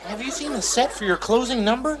have you seen the set for your closing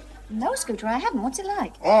number? No, Scooter, I haven't. What's it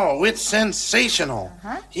like? Oh, it's sensational.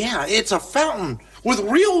 Yeah, it's a fountain with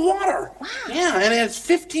real water. Wow. Yeah, and it's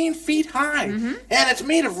 15 feet high. And it's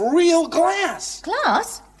made of real glass.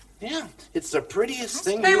 Glass? Yeah, it's the prettiest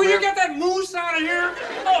thing Hey, will you ever... get that moose out of here?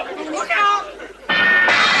 Oh, look out!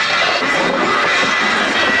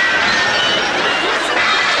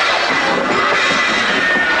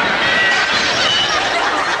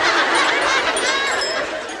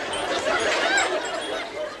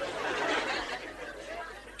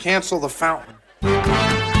 Cancel the fountain.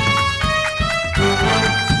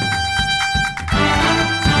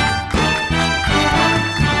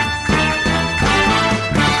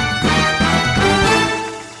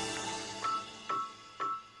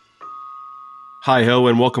 Hi-ho,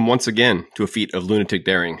 and welcome once again to a feat of lunatic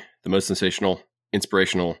daring, the most sensational,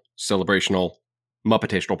 inspirational, celebrational,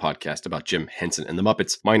 Muppetational podcast about Jim Henson and the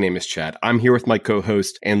Muppets. My name is Chad. I'm here with my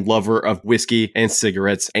co-host and lover of whiskey and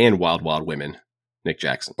cigarettes and wild, wild women, Nick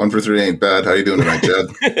Jackson. 1 for 3 ain't bad. How you doing tonight,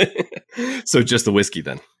 Chad? So just the whiskey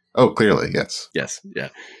then? Oh, clearly, yes. Yes, yeah.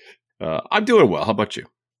 I'm doing well. How about you?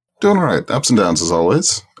 Doing all right. Ups and downs as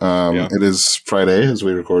always. It is Friday as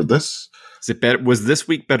we record this. Is it better? Was this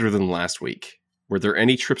week better than last week? Were there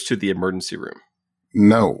any trips to the emergency room?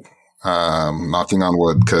 No. Knocking on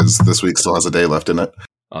wood, because this week still has a day left in it.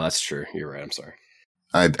 Oh, that's true. You're right. I'm sorry.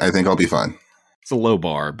 I think I'll be fine. It's a low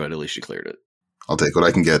bar, but at least you cleared it. I'll take what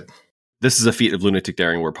I can get. This is a feat of lunatic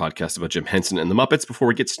daring. We're a podcast about Jim Henson and the Muppets. Before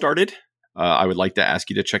we get started, I would like to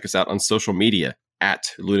ask you to check us out on social media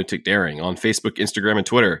at Lunatic Daring on Facebook, Instagram, and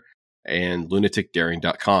Twitter, and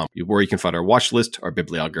lunaticdaring.com, where you can find our watch list, our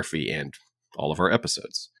bibliography, and all of our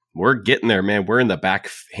episodes. We're getting there, man. We're in the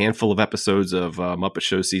back handful of episodes of Muppet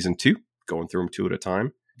Show Season 2, going through them 2 at a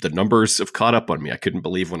time. The numbers have caught up on me. I couldn't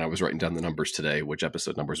believe when I was writing down the numbers today, which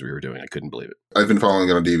episode numbers we were doing. I couldn't believe it. I've been following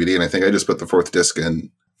it on DVD, and I think I just put the 4th disc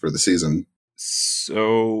in for the season.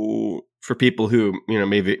 So for people who,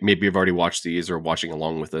 maybe have already watched these or watching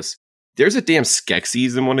along with us, there's a damn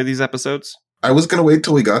Skeksis in one of these episodes. I was going to wait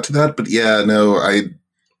till we got to that, but yeah, no, I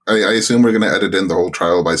assume we're going to edit in the whole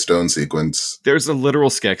Trial by Stone sequence. There's a literal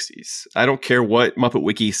Skeksis. I don't care what Muppet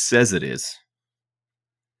Wiki says it is.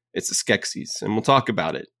 It's a Skeksis, and we'll talk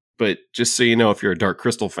about it. But just so you know, if you're a Dark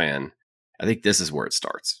Crystal fan, I think this is where it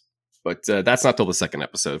starts. But that's not till the second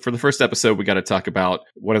episode. For the first episode, we got to talk about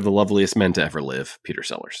one of the loveliest men to ever live, Peter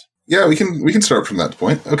Sellers. Yeah, we can start from that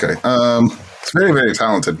point. Okay. It's a very, very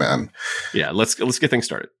talented man. Yeah, let's get things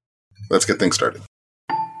started. Let's get things started.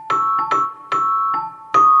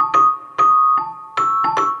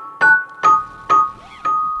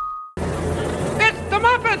 It's the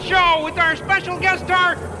Muppet Show with our special guest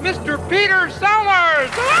star, Mr. Peter Sellers.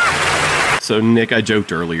 So, Nick, I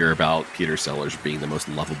joked earlier about Peter Sellers being the most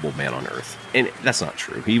lovable man on Earth. And that's not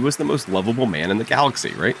true. He was the most lovable man in the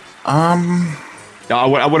galaxy, right? Now, I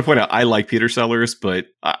want to point out, I like Peter Sellers, but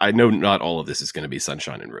I know not all of this is going to be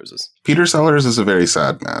sunshine and roses. Peter Sellers is a very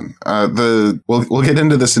sad man. We'll get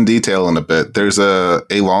into this in detail in a bit. There's a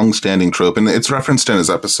long-standing trope, and it's referenced in his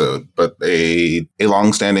episode, but a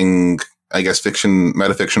long-standing, I guess,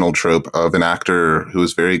 metafictional trope of an actor who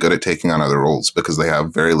is very good at taking on other roles because they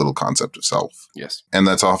have very little concept of self. Yes. And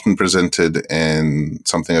that's often presented in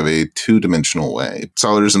something of a two-dimensional way.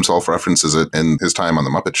 Sellers himself references it in his time on The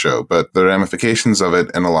Muppet Show, but the ramifications of it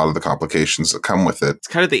and a lot of the complications that come with it. It's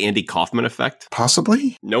kind of the Andy Kaufman effect.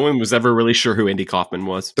 Possibly. No one was ever really sure who Andy Kaufman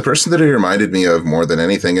was. The person that he reminded me of more than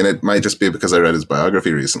anything, and it might just be because I read his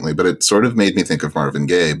biography recently, but it sort of made me think of Marvin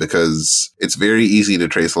Gaye because it's very easy to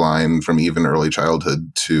trace a line from even early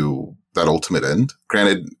childhood to that ultimate end.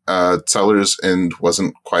 Granted, Sellers' end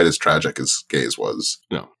wasn't quite as tragic as Gaye's was.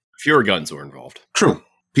 No, fewer guns were involved. True.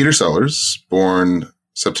 Peter Sellers, born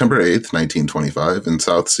September 8th, 1925 in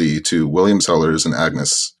Southsea to William Sellers and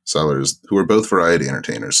Agnes Sellers, who were both variety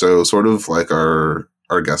entertainers. So sort of like our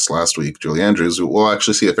guest last week, Julie Andrews, we'll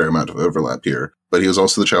actually see a fair amount of overlap here. But he was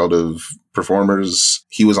also the child of performers.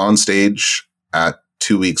 He was on stage at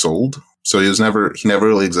 2 weeks old. So he never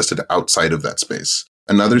really existed outside of that space.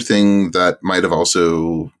 Another thing that might have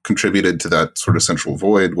also contributed to that sort of central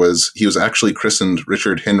void was he was actually christened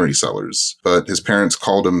Richard Henry Sellers, but his parents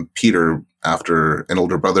called him Peter after an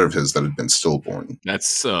older brother of his that had been stillborn.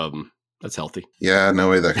 That's healthy. Yeah, no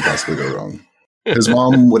way that could possibly go wrong. His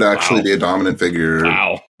mom would actually be a dominant figure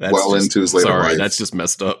into his later life. That's just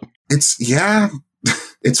messed up.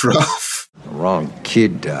 It's rough. The wrong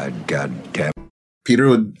kid died, goddamn. Peter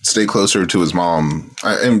would stay closer to his mom.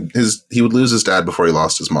 He would lose his dad before he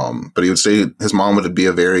lost his mom, but his mom would be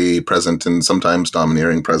a very present and sometimes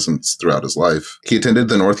domineering presence throughout his life. He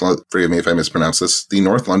attended forgive me if I mispronounce this, the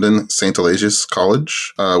North London St. Aloysius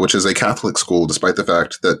College, which is a Catholic school, despite the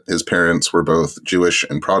fact that his parents were both Jewish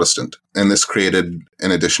and Protestant. And this created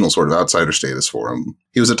an additional sort of outsider status for him.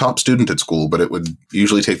 He was a top student at school, but it would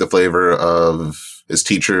usually take the flavor of his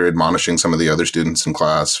teacher admonishing some of the other students in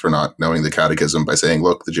class for not knowing the catechism by saying,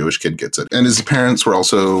 look, the Jewish kid gets it. And his parents were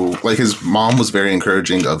also, like, his mom was very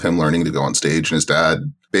encouraging of him learning to go on stage, and his dad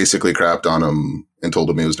basically crapped on him and told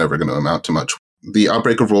him he was never going to amount to much. The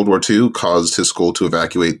outbreak of World War II caused his school to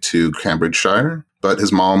evacuate to Cambridgeshire, but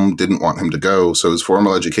his mom didn't want him to go, so his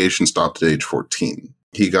formal education stopped at age 14.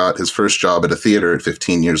 He got his first job at a theater at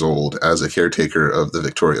 15 years old as a caretaker of the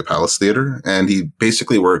Victoria Palace Theater, and he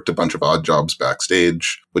basically worked a bunch of odd jobs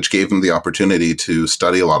backstage, which gave him the opportunity to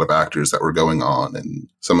study a lot of actors that were going on and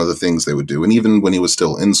some of the things they would do. And even when he was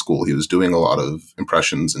still in school, he was doing a lot of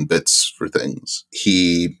impressions and bits for things.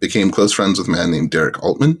 He became close friends with a man named Derek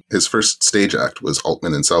Altman. His first stage act was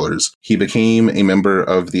Altman and Sellers. He became a member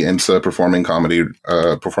of the IMSA performing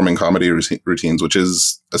comedy routines, which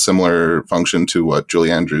is a similar function to what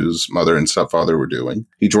Julie Andrews' mother and stepfather were doing.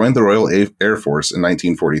 He joined the Royal Air Force in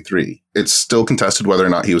 1943. It's still contested whether or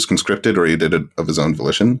not he was conscripted or he did it of his own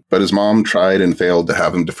volition, but his mom tried and failed to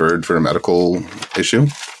have him deferred for a medical issue.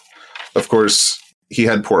 Of course, he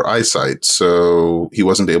had poor eyesight, so he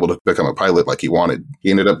wasn't able to become a pilot like he wanted.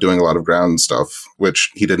 He ended up doing a lot of ground stuff,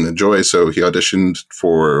 which he didn't enjoy, so he auditioned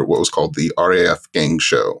for what was called the RAF Gang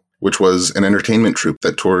Show, which was an entertainment troupe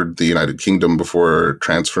that toured the United Kingdom before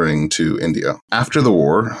transferring to India. After the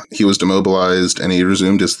war, he was demobilized and he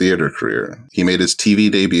resumed his theater career. He made his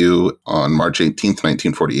TV debut on March 18th,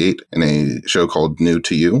 1948 in a show called New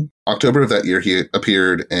to You. October of that year, he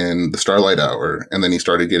appeared in The Starlight Hour, and then he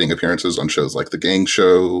started getting appearances on shows like The Gang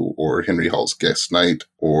Show or Henry Hall's Guest Night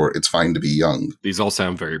or It's Fine to Be Young. These all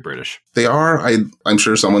sound very British. They are. I'm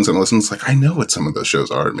sure someone's going to listen. It's like, I know what some of those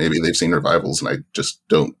shows are. Maybe they've seen revivals and I just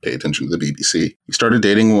don't pay attention to the BBC. He started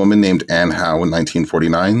dating a woman named Anne Howe in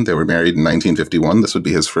 1949. They were married in 1951. This would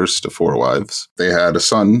be his first of 4 wives. They had a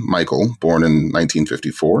son, Michael, born in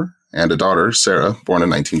 1954. And a daughter, Sarah, born in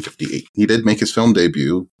 1958. He did make his film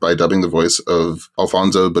debut by dubbing the voice of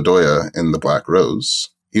Alfonso Bedoya in The Black Rose.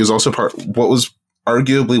 He was also what was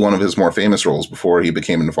arguably one of his more famous roles before he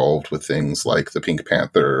became involved with things like The Pink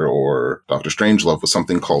Panther or Dr. Strangelove, was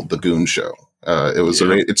something called The Goon Show.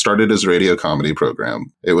 It started as a radio comedy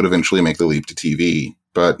program. It would eventually make the leap to TV,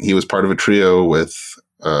 but he was part of a trio with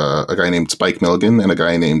a guy named Spike Milligan and a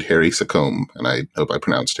guy named Harry Sacombe, and I hope I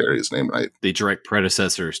pronounced Harry's name right. The direct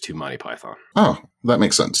predecessors to Monty Python. Oh, that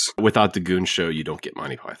makes sense. Without the Goon Show, you don't get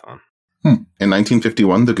Monty Python. In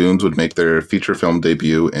 1951, the Goons would make their feature film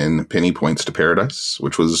debut in Penny Points to Paradise,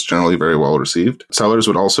 which was generally very well received. Sellers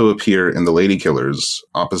would also appear in The Lady Killers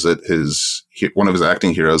opposite one of his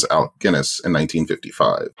acting heroes, Alec Guinness, in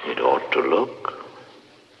 1955. It ought to look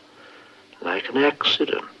like an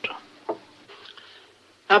accident.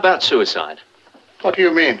 How about suicide? What do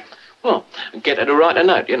you mean? Well, get her to write a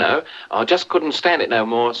note, you know. I just couldn't stand it no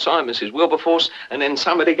more. Sorry, Mrs. Wilberforce. And then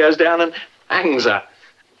somebody goes down and hangs her.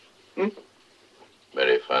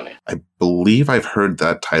 Very funny. I believe I've heard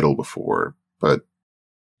that title before, but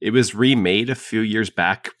it was remade a few years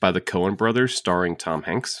back by the Coen brothers starring Tom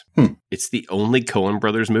Hanks. It's the only Coen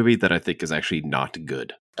brothers movie that I think is actually not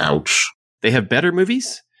good. Ouch. They have better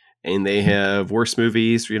movies and they have worse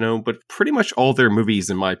movies, you know, but pretty much all their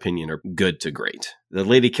movies, in my opinion, are good to great. The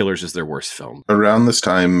Lady Killers is their worst film. Around this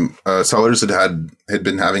time, Sellers had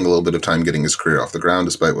been having a little bit of time getting his career off the ground,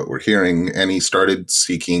 despite what we're hearing, and he started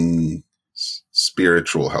seeking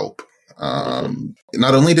spiritual help.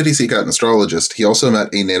 Not only did he seek out an astrologist, he also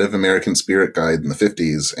met a Native American spirit guide in the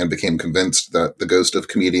 50s and became convinced that the ghost of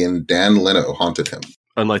comedian Dan Leno haunted him.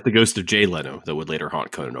 Unlike the ghost of Jay Leno that would later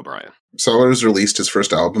haunt Conan O'Brien. Sellers released his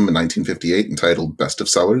first album in 1958 entitled Best of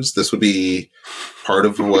Sellers. This would be part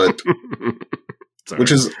of what...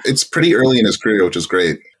 it's pretty early in his career, which is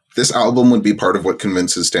great. This album would be part of what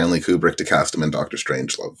convinces Stanley Kubrick to cast him in Dr.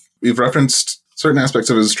 Strangelove. We've referenced certain aspects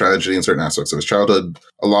of his tragedy and certain aspects of his childhood.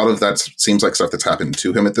 A lot of that seems like stuff that's happened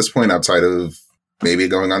to him at this point, outside of maybe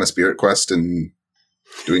going on a spirit quest and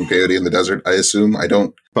doing peyote in the desert, I assume. I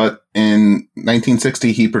don't. But in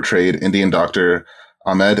 1960, he portrayed Indian doctor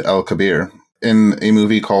Ahmed El Kabir in a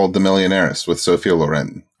movie called The Millionaires with Sophia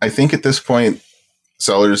Loren. I think at this point,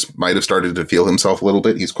 Sellers might have started to feel himself a little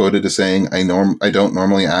bit. He's quoted as saying, I don't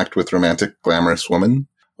normally act with romantic, glamorous women.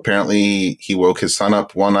 Apparently, he woke his son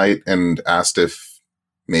up one night and asked if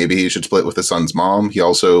maybe he should split with his son's mom. He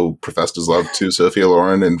also professed his love to Sophia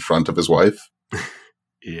Loren in front of his wife.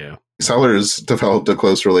 Yeah. Sellers developed a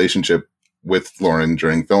close relationship with Loren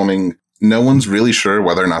during filming. No one's really sure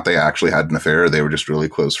whether or not they actually had an affair or they were just really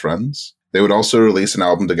close friends. They would also release an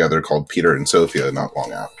album together called Peter and Sophia not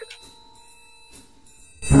long after.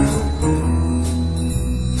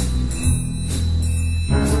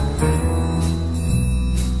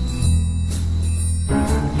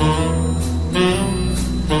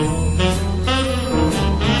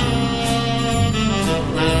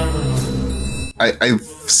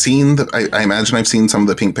 I imagine I've seen some of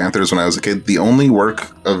the Pink Panthers when I was a kid. The only work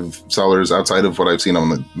of Sellers outside of what I've seen on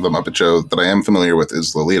the Muppet Show that I am familiar with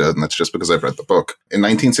is Lolita, and that's just because I've read the book. In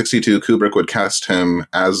 1962, Kubrick would cast him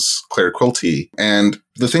as Claire Quilty, and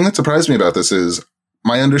the thing that surprised me about this is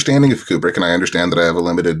my understanding of Kubrick, and I understand that I have a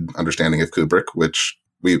limited understanding of Kubrick, which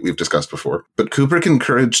we've discussed before, but Kubrick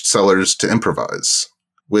encouraged Sellers to improvise,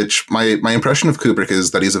 which my impression of Kubrick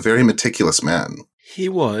is that he's a very meticulous man. He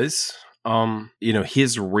was.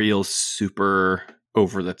 His real super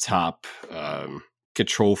over the top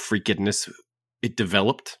control freakedness, it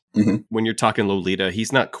developed. Mm-hmm. When you're talking Lolita,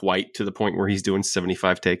 he's not quite to the point where he's doing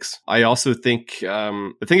 75 takes. I also think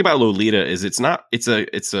the thing about Lolita is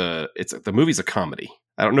the movie's a comedy.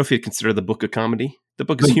 I don't know if you consider the book a comedy. The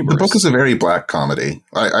book is humorous. The book is a very black comedy.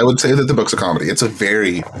 I would say that the book's a comedy. It's a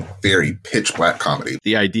very, very pitch black comedy.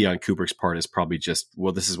 The idea on Kubrick's part is probably just,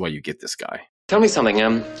 well, this is why you get this guy. Tell me something,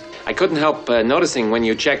 I couldn't help noticing when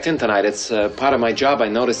you checked in tonight. It's part of my job. I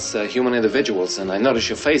notice human individuals, and I notice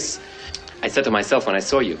your face. I said to myself when I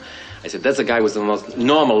saw you, I said, that's a guy with the most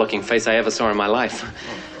normal-looking face I ever saw in my life.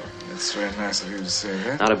 That's very nice of you to say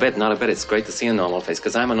that. Not a bit. It's great to see a normal face,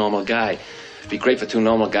 because I'm a normal guy. It'd be great for two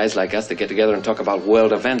normal guys like us to get together and talk about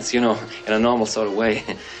world events, in a normal sort of way.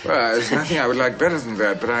 Well, there's nothing I would like better than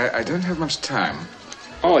that, but I don't have much time.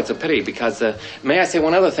 Oh, it's a pity, because, may I say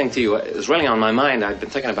one other thing to you? It's really on my mind. I've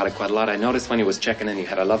been thinking about it quite a lot. I noticed when you was checking in, you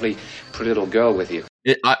had a lovely, pretty little girl with you.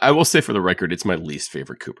 I will say for the record, it's my least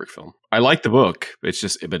favorite Kubrick film. I like the book, but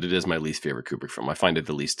it is my least favorite Kubrick film. I find it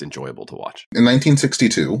the least enjoyable to watch. In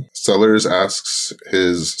 1962, Sellers asks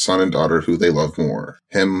his son and daughter who they love more,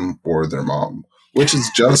 him or their mom, which is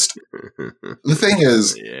just... The thing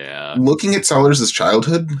is, looking at Sellers'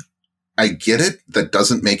 childhood... I get it. That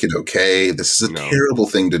doesn't make it okay. This is a terrible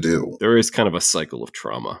thing to do. There is kind of a cycle of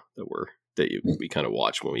trauma we kind of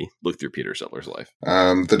watch when we look through Peter Sellers' life.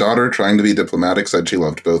 The daughter, trying to be diplomatic, said she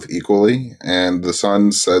loved both equally, and the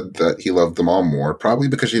son said that he loved the mom more, probably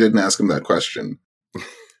because she didn't ask him that question.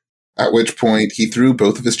 At which point, he threw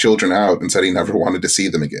both of his children out and said he never wanted to see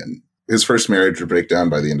them again. His first marriage would break down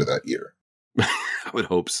by the end of that year. I would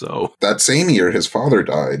hope so. That same year, his father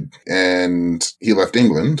died, and he left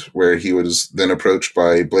England, where he was then approached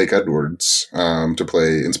by Blake Edwards to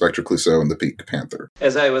play Inspector Clouseau in The Pink Panther.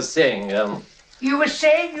 As I was saying, You were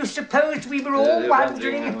saying you supposed we were all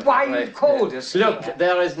wondering why you called us. Look,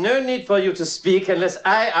 there is no need for you to speak unless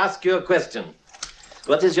I ask you a question.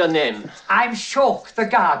 What is your name? I'm Shawk, the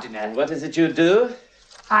gardener. And what is it you do?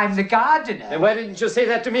 I'm the gardener. And why didn't you say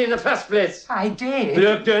that to me in the first place? I did.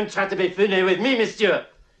 Look, don't try to be funny with me, monsieur.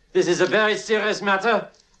 This is a very serious matter,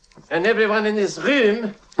 and everyone in this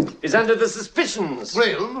room is under the suspicions.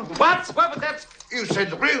 Room? What? What was that? You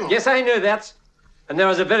said room. Yes, I know that. And there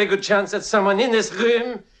is a very good chance that someone in this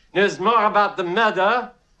room knows more about the murder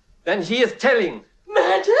than he is telling.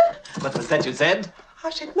 Murder? What was that you said? I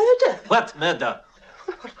said murder. What murder?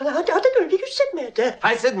 Well, I don't know. You said murder.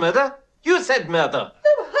 I said murder? You said murder.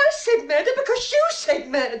 No, I said murder because you said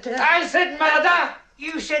murder. I said murder!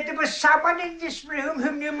 You said there was someone in this room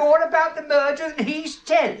who knew more about the murder than he's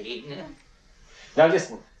telling. Now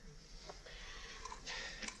listen.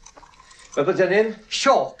 What was your name?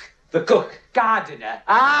 Shawk. The cook. Gardener.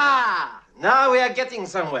 Ah! Now we are getting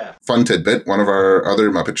somewhere. Fun tidbit, one of our other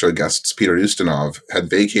Muppet Show guests, Peter Ustinov, had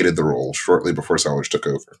vacated the role shortly before Sellers took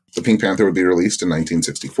over. The Pink Panther would be released in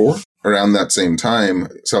 1964. Around that same time,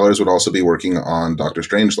 Sellers would also be working on Dr.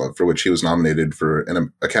 Strangelove, for which he was nominated for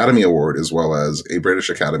an Academy Award as well as a British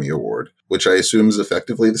Academy Award, which I assume is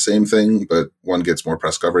effectively the same thing, but one gets more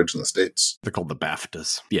press coverage in the States. They're called the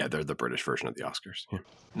BAFTAs. Yeah, they're the British version of the Oscars. Yeah.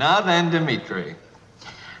 Now then, Dimitri,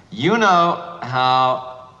 you know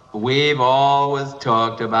how we've always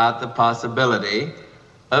talked about the possibility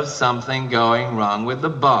of something going wrong with the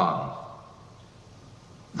bomb.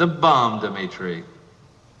 The bomb, Dimitri.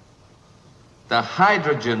 The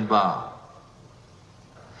hydrogen bomb.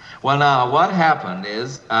 Well, now, what happened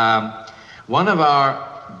is one of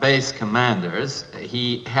our base commanders,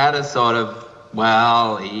 he had a sort of,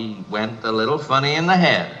 well, he went a little funny in the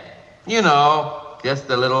head. You know, just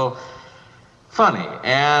a little funny.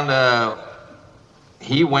 And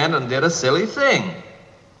he went and did a silly thing.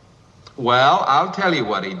 Well, I'll tell you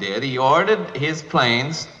what he did. He ordered his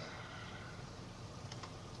planes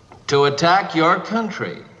to attack your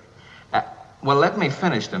country. Well, let me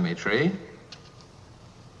finish, Dmitri.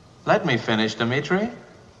 Let me finish, Dmitri.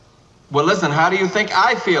 Well, listen, how do you think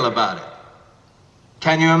I feel about it?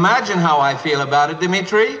 Can you imagine how I feel about it,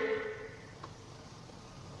 Dmitri?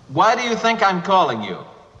 Why do you think I'm calling you?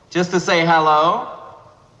 Just to say hello?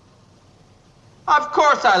 Of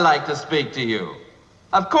course I like to speak to you.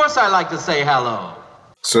 Of course I like to say hello.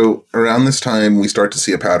 So around this time, we start to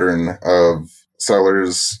see a pattern of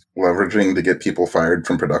Sellers leveraging to get people fired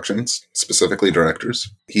from productions, specifically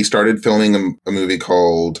directors. He started filming a movie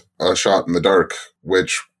called A Shot in the Dark,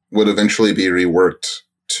 which would eventually be reworked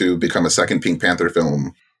to become a second Pink Panther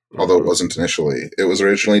film, although it wasn't initially. It was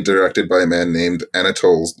originally directed by a man named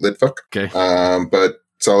Anatole Litvak, but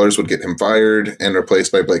Sellers would get him fired and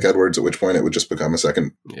replaced by Blake Edwards, at which point it would just become a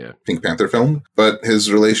second Pink Panther film. But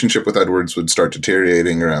his relationship with Edwards would start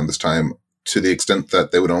deteriorating around this time, to the extent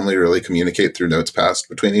that they would only really communicate through notes passed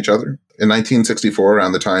between each other. In 1964,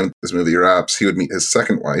 around the time this movie wraps, he would meet his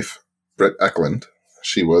second wife, Britt Ekland.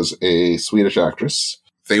 She was a Swedish actress.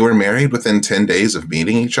 They were married within 10 days of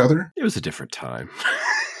meeting each other. It was a different time.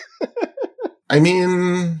 I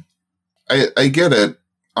mean, I get it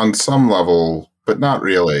on some level, but not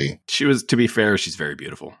really. She was, to be fair, she's very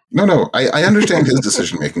beautiful. No, I understand his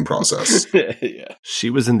decision-making process. Yeah. She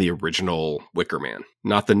was in the original Wicker Man,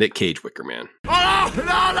 not the Nick Cage Wicker Man. Oh, no,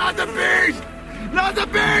 not the beast! Not the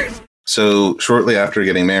beast! So shortly after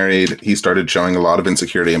getting married, he started showing a lot of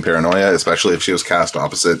insecurity and paranoia, especially if she was cast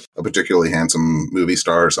opposite a particularly handsome movie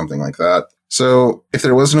star or something like that. So if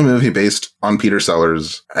there wasn't a movie based on Peter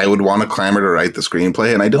Sellers, I would want to clamor to write the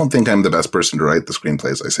screenplay. And I don't think I'm the best person to write the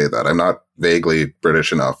screenplay as I say that. I'm not vaguely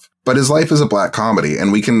British enough. But his life is a black comedy,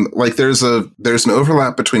 and we can, like, there's an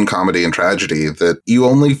overlap between comedy and tragedy that you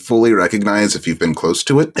only fully recognize if you've been close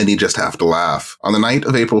to it, and you just have to laugh. On the night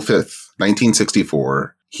of April 5th,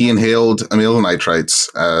 1964, he inhaled amyl nitrites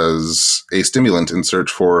as a stimulant in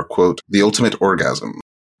search for, quote, the ultimate orgasm.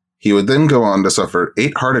 He would then go on to suffer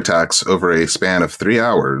 8 heart attacks over a span of 3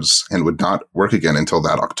 hours and would not work again until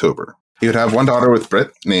that October. He would have one daughter with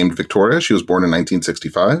Britt named Victoria. She was born in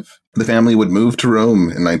 1965. The family would move to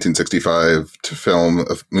Rome in 1965 to film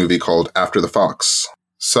a movie called After the Fox.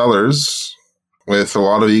 Sellers, with a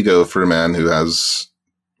lot of ego for a man who has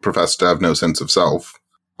professed to have no sense of self,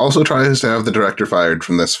 also tries to have the director fired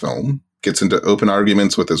from this film, gets into open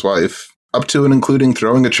arguments with his wife, up to and including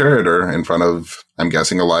throwing a chair at her in front of, I'm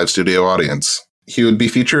guessing, a live studio audience. He would be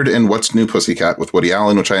featured in What's New Pussycat with Woody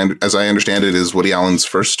Allen, which, as I understand it, is Woody Allen's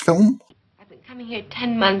first film. I've been coming here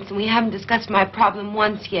 10 months and we haven't discussed my problem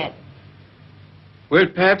once yet. Well,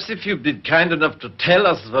 perhaps if you'd be kind enough to tell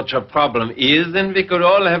us what your problem is, then we could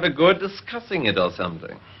all have a go at discussing it or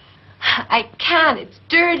something. I can't. It's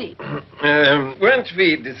dirty. Weren't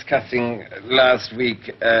we discussing last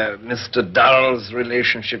week Mr. Darrell's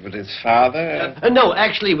relationship with his father? No,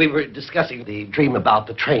 actually, we were discussing the dream about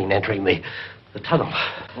the train entering the tunnel.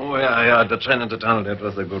 Oh, yeah, the train and the tunnel. That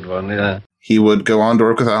was a good one, yeah. He would go on to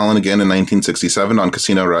work with Allen again in 1967 on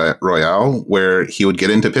Casino Royale, where he would get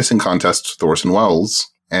into pissing contests with Orson Welles,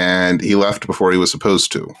 and he left before he was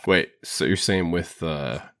supposed to. Wait, so you're saying with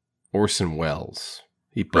Orson Welles?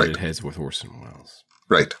 He butted heads with Orson Welles.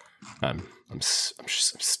 Right. I'm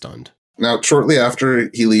stunned. Now, shortly after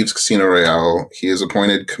he leaves Casino Royale, he is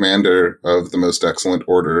appointed commander of the Most Excellent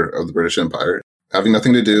Order of the British Empire, having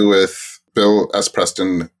nothing to do with Bill S.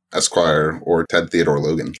 Preston, Esquire, or Ted Theodore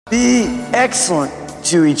Logan. Be excellent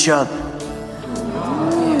to each other.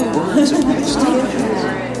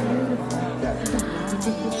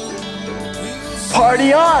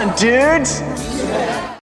 Party on, dudes!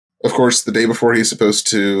 Of course, the day before he's supposed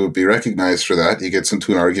to be recognized for that, he gets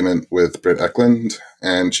into an argument with Britt Ekland,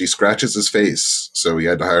 and she scratches his face, so he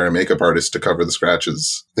had to hire a makeup artist to cover the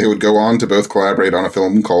scratches. They would go on to both collaborate on a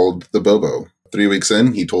film called The Bobo. 3 weeks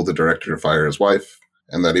in, he told the director to fire his wife,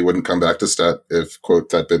 and that he wouldn't come back to set if, quote,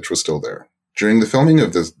 that bitch was still there. During the filming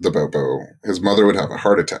of The Bobo, his mother would have a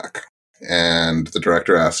heart attack, and the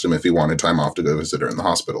director asked him if he wanted time off to go visit her in the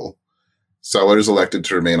hospital. Sellers elected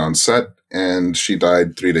to remain on set, and she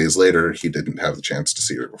died 3 days later. He didn't have the chance to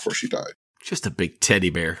see her before she died. Just a big teddy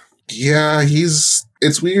bear. Yeah,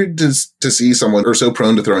 it's weird to see someone or so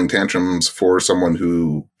prone to throwing tantrums for someone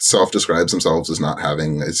who self-describes themselves as not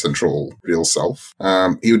having a central real self.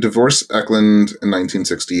 He would divorce Ekland in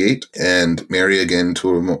 1968 and marry again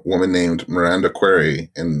to a woman named Miranda Query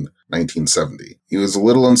in 1970. He was a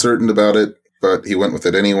little uncertain about it. but he went with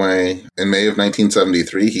it anyway. In May of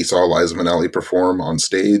 1973, he saw Liza Minnelli perform on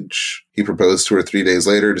stage. He proposed to her 3 days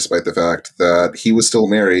later, despite the fact that he was still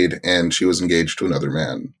married and she was engaged to another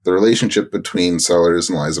man. The relationship between Sellers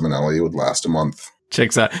and Liza Minnelli would last a month.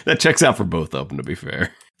 That checks out for both of them, to be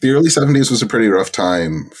fair. The early 70s was a pretty rough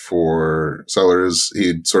time for Sellers.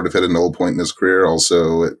 He'd sort of hit a null point in his career.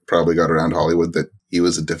 Also, it probably got around Hollywood that he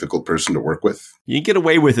was a difficult person to work with. You get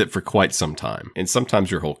away with it for quite some time, and sometimes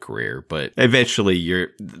your whole career, but eventually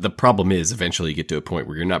the problem is eventually you get to a point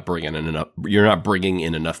where you're not bringing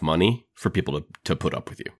in enough money for people to put up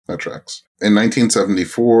with you. That tracks. In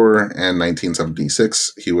 1974 and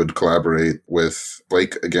 1976, he would collaborate with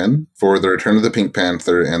Blake again for The Return of the Pink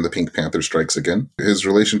Panther and The Pink Panther Strikes Again. His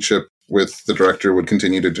relationship with the director would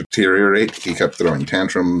continue to deteriorate. He kept throwing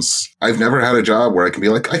tantrums. I've never had a job where I can be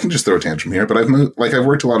like, I can just throw a tantrum here, but I've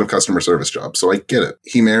worked a lot of customer service jobs, so I get it.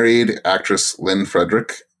 He married actress Lynn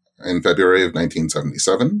Frederick in February of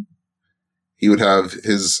 1977. He would have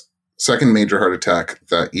his second major heart attack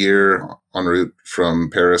that year en route from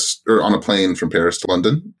Paris, or on a plane from Paris to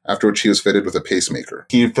London, after which he was fitted with a pacemaker.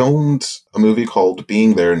 He filmed a movie called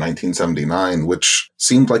Being There in 1979, which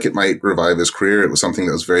seemed like it might revive his career. It was something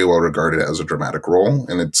that was very well regarded as a dramatic role,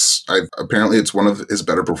 and apparently it's one of his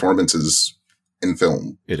better performances in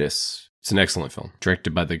film. It is. It's an excellent film,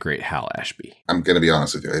 directed by the great Hal Ashby. I'm going to be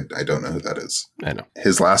honest with you, I don't know who that is. I know.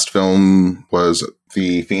 His last film was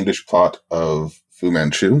The Fiendish Plot of Fu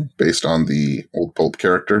Manchu, based on the old pulp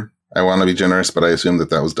character. I want to be generous, but I assume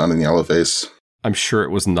that was done in yellowface. I'm sure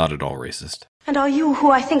it was not at all racist. And are you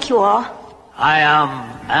who I think you are? I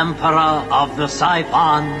am Emperor of the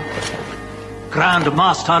Saipan, Grand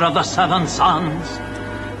Master of the Seven Suns,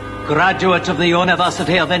 graduate of the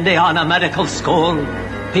University of Indiana Medical School,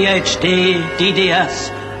 PhD, DDS,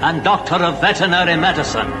 and Doctor of Veterinary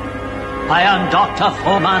Medicine. I am Dr.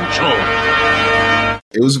 Fu Manchu.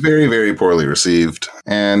 It was very, very poorly received.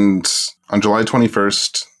 And on July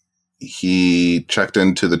 21st, he checked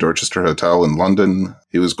into the Dorchester Hotel in London.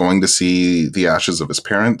 He was going to see the ashes of his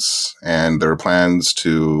parents, and there were plans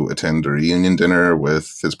to attend a reunion dinner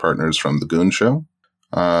with his partners from The Goon Show.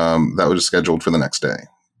 That was scheduled for the next day.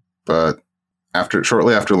 But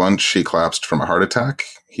shortly after lunch, he collapsed from a heart attack.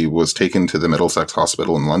 He was taken to the Middlesex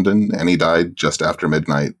Hospital in London, and he died just after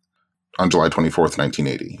midnight on July 24th,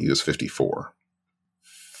 1980. He was 54.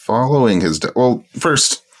 Following his death,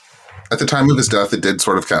 first, at the time of his death, it did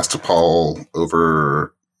sort of cast a pall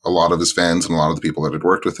over a lot of his fans and a lot of the people that had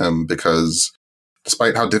worked with him, because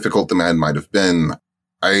despite how difficult the man might have been,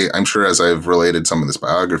 I'm sure as I've related some of this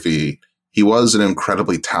biography, he was an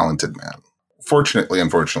incredibly talented man. Fortunately,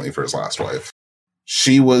 unfortunately for his last wife,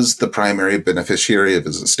 she was the primary beneficiary of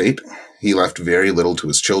his estate. He left very little to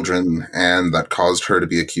his children, and that caused her to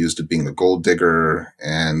be accused of being a gold digger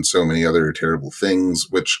and so many other terrible things,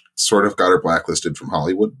 which sort of got her blacklisted from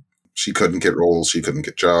Hollywood. She couldn't get roles, she couldn't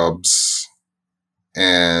get jobs.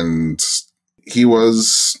 And he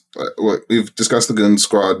was, we've discussed the Goon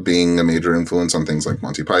Squad being a major influence on things like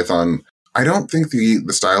Monty Python. I don't think the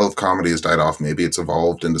style of comedy has died off. Maybe it's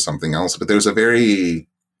evolved into something else, but there's a very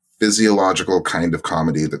physiological kind of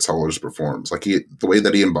comedy that Sellers performs. Like the way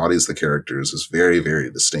that he embodies the characters is very,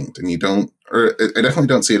 very distinct. And I definitely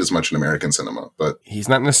don't see it as much in American cinema, but he's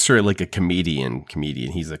not necessarily like a comedian.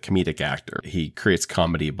 He's a comedic actor. He creates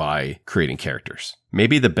comedy by creating characters.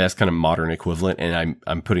 Maybe the best kind of modern equivalent, and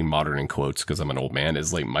I'm putting modern in quotes because I'm an old man,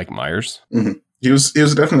 is like Mike Myers. Mm-hmm. He was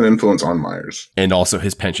a definite influence on Myers. And also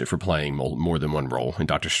his penchant for playing more than one role. In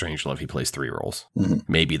Dr. Strangelove, he plays 3 roles. Mm-hmm.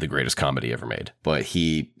 Maybe the greatest comedy ever made. But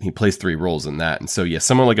he plays 3 roles in that. And so, yeah,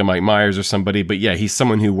 someone like a Mike Myers or somebody. But yeah, he's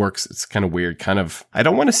someone who works, it's kind of weird, I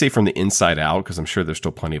don't want to say from the inside out, because I'm sure there's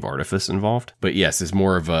still plenty of artifice involved. But yes, it's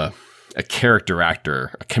more of a character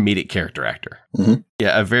actor, a comedic character actor. Mm-hmm.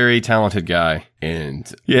 Yeah, a very talented guy.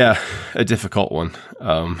 And yeah, a difficult one.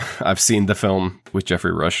 I've seen the film with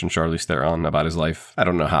Jeffrey Rush and Charlize Theron about his life. I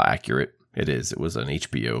don't know how accurate it is. It was an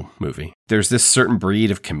HBO movie. There's this certain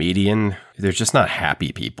breed of comedian. They're just not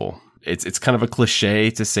happy people. It's kind of a cliche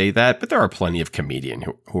to say that, but there are plenty of comedians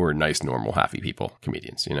who are nice, normal, happy people,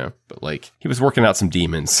 comedians, you know? But like, he was working out some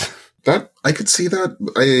demons. That I could see that.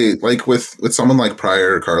 I like with someone like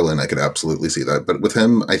Pryor or Carlin, I could absolutely see that. But with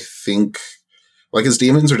him, I think like his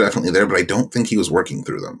demons are definitely there, but I don't think he was working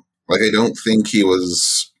through them. Like I don't think he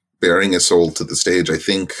was bearing his soul to the stage. I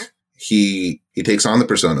think he takes on the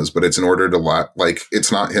personas, but it's in order to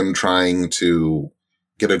it's not him trying to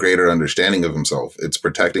get a greater understanding of himself. It's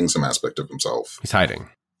protecting some aspect of himself. He's hiding.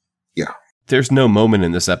 Yeah. There's no moment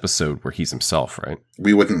in this episode where he's himself, right?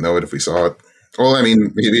 We wouldn't know it if we saw it. Well, I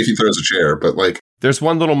mean, maybe if he throws a chair, but like... There's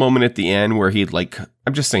one little moment at the end where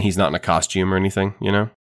I'm just saying he's not in a costume or anything, you know?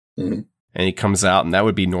 Mm-hmm. And he comes out, and that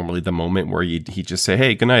would be normally the moment where he'd just say,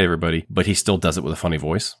 hey, good night, everybody. But he still does it with a funny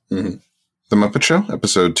voice. Mm-hmm. The Muppet Show,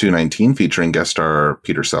 episode 219, featuring guest star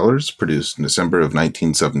Peter Sellers, produced in December of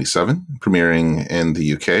 1977, premiering in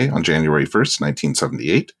the UK on January 1st,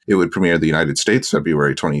 1978. It would premiere in the United States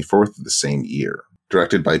February 24th of the same year.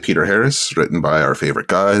 Directed by Peter Harris, written by our favorite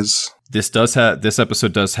guys. This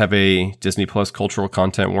episode does have a Disney Plus cultural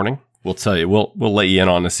content warning. We'll tell you, we'll let you in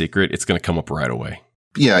on a secret. It's going to come up right away.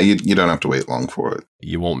 Yeah, you don't have to wait long for it.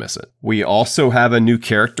 You won't miss it. We also have a new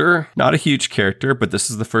character. Not a huge character, but this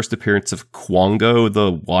is the first appearance of Quango,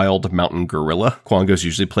 the wild mountain gorilla. Quango's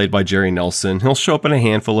usually played by Jerry Nelson. He'll show up in a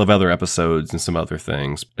handful of other episodes and some other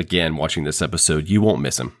things. Again, watching this episode, you won't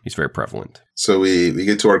miss him. He's very prevalent. So we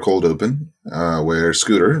get to our cold open, where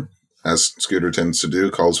Scooter, as Scooter tends to do,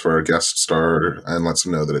 calls for our guest star and lets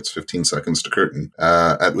him know that it's 15 seconds to curtain.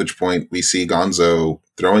 At which point we see Gonzo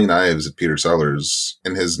throwing knives at Peter Sellers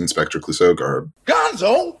in his Inspector Clouseau garb.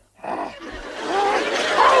 Gonzo!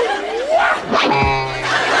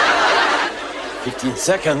 15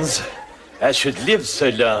 seconds? I should live so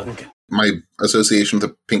long. My association with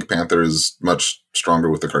the Pink Panther is much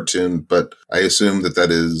stronger with the cartoon, but I assume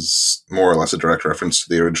that is more or less a direct reference to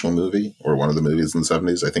the original movie, or one of the movies in the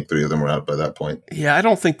 70s. I think 3 of them were out by that point. Yeah, I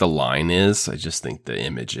don't think the line is. I just think the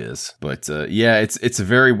image is. But yeah, it's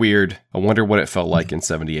very weird. I wonder what it felt like in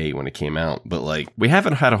 78 when it came out. But we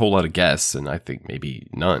haven't had a whole lot of guests, and I think maybe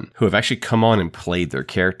none, who have actually come on and played their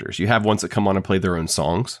characters. You have ones that come on and play their own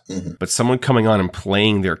songs, but someone coming on and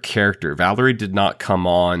playing their character. Valerie did not come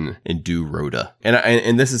on and do Rhoda.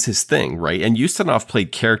 And this is his thing, right? And Ustinov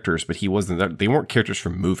played characters, but he wasn't. They weren't characters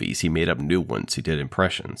from movies. He made up new ones. He did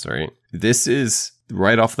impressions, right? This is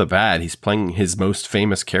right off the bat. He's playing his most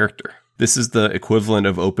famous character. This is the equivalent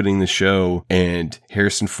of opening the show and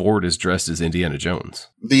Harrison Ford is dressed as Indiana Jones.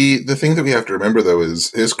 The thing that we have to remember, though,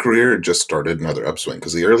 is his career just started another upswing,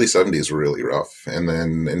 because the early 70s were really rough. And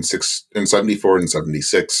then in 74 and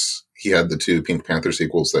 76, he had the 2 Pink Panther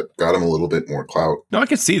sequels that got him a little bit more clout. No, I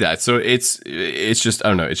can see that. So it's just, I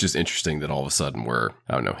don't know, it's just interesting that all of a sudden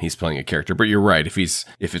he's playing a character. But you're right. If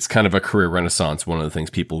it's kind of a career renaissance, one of the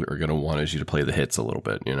things people are going to want is you to play the hits a little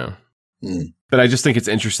bit, you know? But I just think it's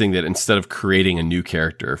interesting that instead of creating a new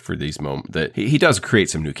character for these moments, that he does create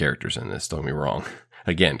some new characters in this, don't get me wrong.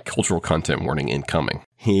 Again, cultural content warning incoming.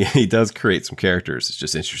 He does create some characters. It's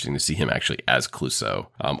just interesting to see him actually as Clouseau.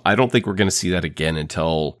 I don't think we're going to see that again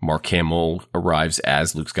until Mark Hamill arrives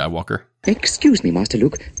as Luke Skywalker. Excuse me, Master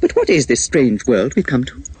Luke, but what is this strange world we've come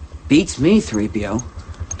to? Beats me, 3PO.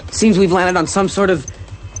 Seems we've landed on some sort of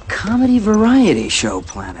comedy variety show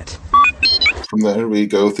planet. From there, we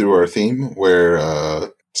go through our theme where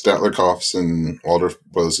Statler coughs and Waldorf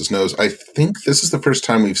blows his nose. I think this is the first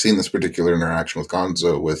time we've seen this particular interaction with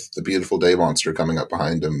Gonzo, with the beautiful day monster coming up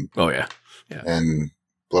behind him. Oh, yeah. And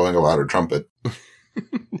blowing a louder trumpet.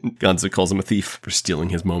 Gonzo calls him a thief for stealing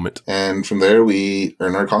his moment. And from there, we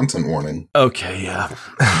earn our content warning. Okay, yeah.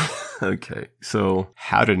 Okay, so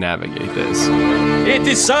how to navigate this? It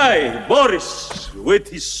is I, Boris, with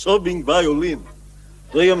his sobbing violin.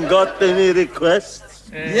 Do you got any requests?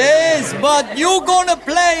 Yes, but you gonna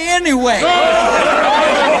play anyway.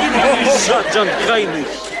 Such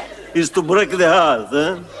unkindness is to break the heart,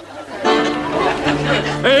 eh?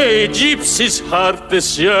 A gypsy's heart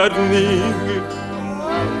is yearning.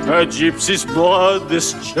 A gypsy's blood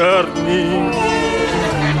is churning.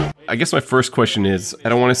 I guess my first question is, I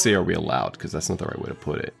don't want to say are we allowed, because that's not the right way to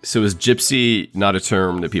put it. So is gypsy not a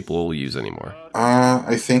term that people will use anymore?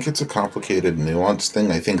 I think it's a complicated, nuanced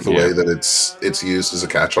thing. I think the way that it's used as a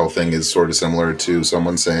catch-all thing is sort of similar to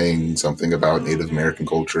someone saying something about Native American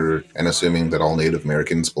culture and assuming that all Native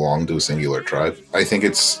Americans belong to a singular tribe. I think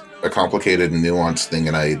it's a complicated and nuanced thing,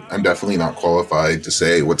 and I'm definitely not qualified to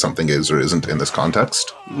say what something is or isn't in this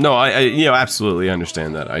context. No, I absolutely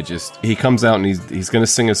understand that. He comes out and he's going to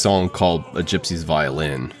sing a song called A Gypsy's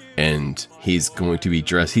Violin, and he's going to be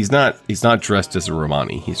dressed. He's not dressed as a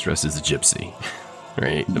Romani. He's dressed as a gypsy,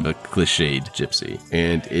 right? Of a cliched gypsy,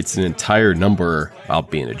 and it's an entire number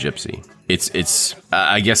about being a gypsy. It's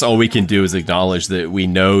I guess all we can do is acknowledge that we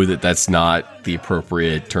know that that's not the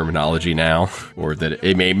appropriate terminology now, or that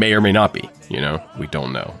it may or may not be, you know, we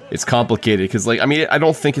don't know. It's complicated because I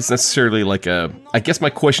don't think it's necessarily I guess my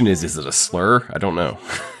question is it a slur? I don't know,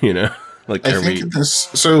 you know?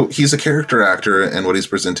 So he's a character actor, and what he's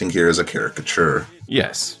presenting here is a caricature.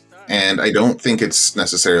 Yes. And I don't think it's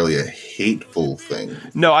necessarily a hateful thing.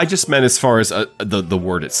 No, I just meant as far as the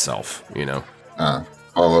word itself, you know?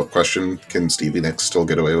 Follow-up question, can Stevie Nicks still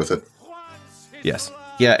get away with it? Yes.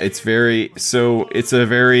 Yeah, it's so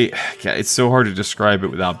hard to describe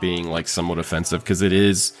it without being like somewhat offensive, because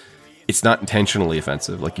it's not intentionally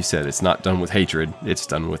offensive. Like you said, it's not done with hatred. It's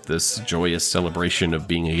done with this joyous celebration of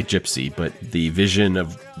being a gypsy, but the vision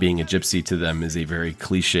of being a gypsy to them is a very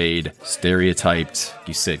cliched, stereotyped,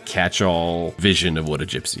 you said, catch-all vision of what a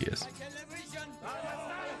gypsy is.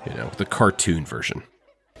 You know, the cartoon version.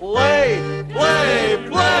 Play, play,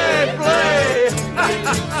 play, play!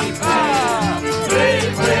 Play,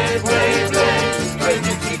 play, play, play! Play,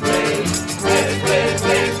 gypsy, play! Play, play,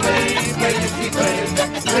 play, play! Play, gypsy, play!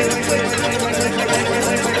 Play, play, play, play,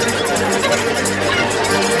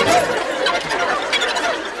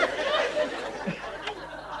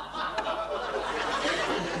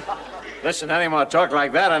 Listen, any more talk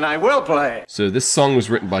like that and I will play. So this song was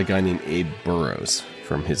written by a guy named Abe Burrows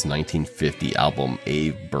from his 1950 album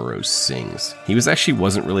Abe Burrows Sings. He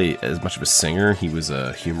wasn't really as much of a singer. He was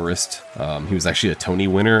a humorist. He was actually a Tony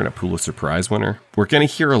winner and a Pulitzer Prize winner. We're going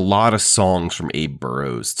to hear a lot of songs from Abe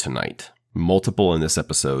Burrows tonight. Multiple in this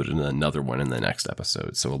episode and another one in the next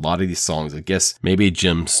episode. So a lot of these songs, I guess maybe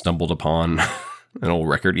Jim stumbled upon an old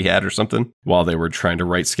record he had or something while they were trying to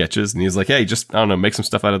write sketches. And he was like, hey, just, I don't know, make some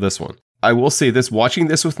stuff out of this one. I will say this, watching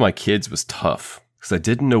this with my kids was tough because I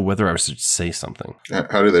didn't know whether I should say something.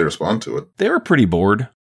 How did they respond to it? They were pretty bored.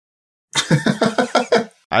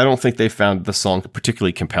 I don't think they found the song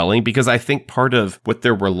particularly compelling, because I think part of what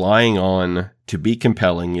they're relying on to be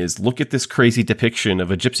compelling is, look at this crazy depiction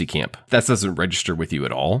of a gypsy camp. That doesn't register with you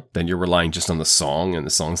at all. Then you're relying just on the song, and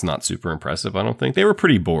the song's not super impressive, I don't think. They were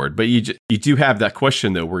pretty bored, but you do have that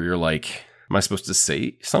question, though, where you're like, am I supposed to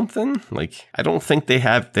say something? Like, I don't think they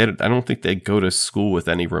go to school with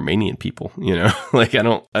any Romanian people, you know? Like, I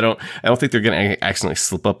don't think they're going to accidentally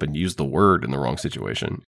slip up and use the word in the wrong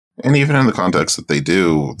situation. And even in the context that they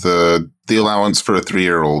do, the allowance for a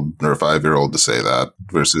 3-year-old or a 5-year-old to say that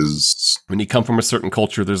versus when you come from a certain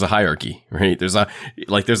culture, there's a hierarchy, right? There's a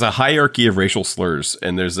hierarchy of racial slurs,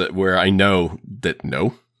 and where I know that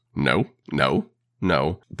no.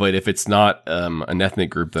 But if it's not an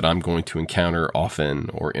ethnic group that I'm going to encounter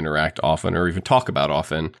often or interact often or even talk about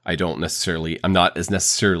often, I'm not as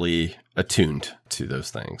necessarily attuned to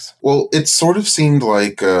those things. Well, it sort of seemed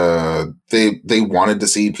like they wanted to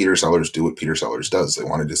see Peter Sellers do what Peter Sellers does. They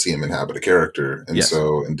wanted to see him inhabit a character. And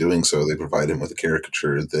so in doing so, they provide him with a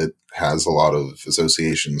caricature that has a lot of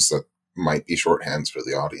associations that might be shorthands for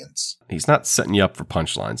the audience. He's not setting you up for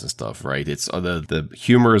punchlines and stuff, right? It's the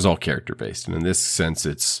humor is all character based, and in this sense,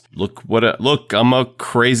 it's look, I'm a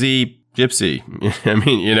crazy gypsy. I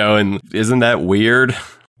mean, you know, and isn't that weird?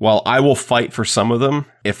 While I will fight for some of them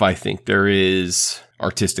if I think there is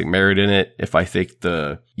artistic merit in it, if I think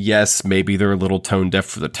maybe they're a little tone deaf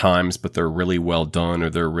for the times, but they're really well done, or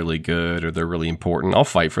they're really good, or they're really important, I'll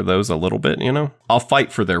fight for those a little bit, you know? I'll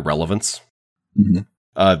fight for their relevance. Mm-hmm.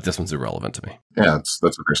 This one's irrelevant to me. Yeah, that's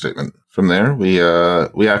a fair statement. From there, we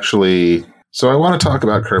actually... So I want to talk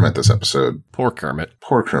about Kermit this episode. Poor Kermit.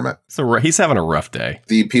 So he's having a rough day.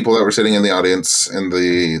 The people that were sitting in the audience in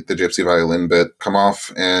the gypsy violin bit come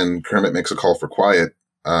off, and Kermit makes a call for quiet,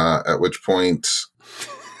 at which point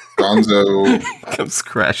Gonzo comes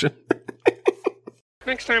crashing.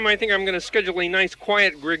 Next time I think I'm going to schedule a nice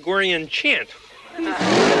quiet Gregorian chant.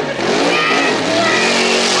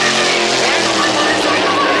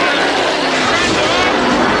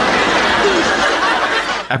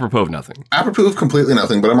 Apropos of nothing. Apropos of completely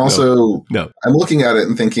nothing, but I'm also... No. I'm looking at it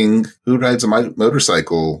and thinking, who rides a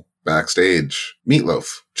motorcycle backstage?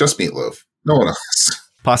 Meatloaf. Just Meatloaf. No one else.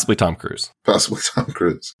 Possibly Tom Cruise. As soon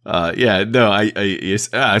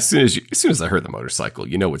as I heard the motorcycle,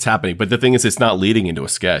 you know what's happening. But the thing is, it's not leading into a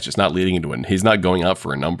sketch. It's not leading into he's not going out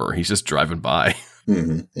for a number. He's just driving by.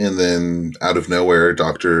 Mm-hmm. And then out of nowhere,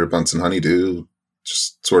 Dr. Bunsen Honeydew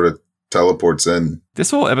just sort of teleports in.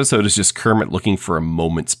 This whole episode is just Kermit looking for a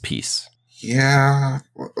moment's peace. Yeah.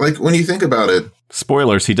 Like, when you think about it...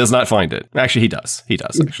 Spoilers, he does not find it. Actually, he does. He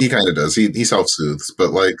kind of does. He self-soothes,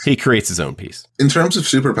 but like... He creates his own peace. In terms of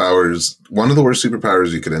superpowers, one of the worst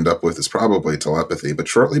superpowers you could end up with is probably telepathy, but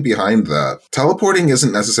shortly behind that, teleporting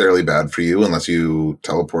isn't necessarily bad for you unless you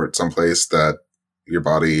teleport someplace that your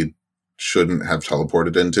body shouldn't have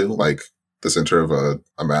teleported into, like the center of a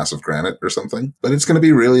mass of granite or something. But it's going to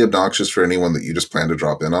be really obnoxious for anyone that you just plan to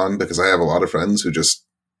drop in on, because I have a lot of friends who just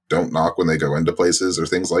don't knock when they go into places or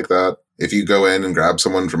things like that. If you go in and grab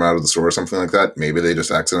someone from out of the store or something like that, maybe they just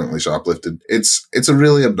accidentally shoplifted. It's a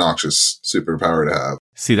really obnoxious superpower to have.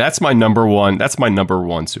 See, that's my number one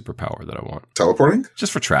superpower that I want. Teleporting?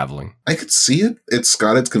 Just for traveling. I could see it. It's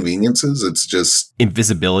got its conveniences. It's just...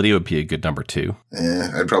 Invisibility would be a good number 2.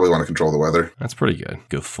 I'd probably want to control the weather. That's pretty good.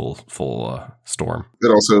 Go full storm.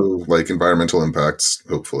 It also, like, environmental impacts,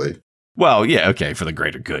 hopefully. Well, yeah, okay, for the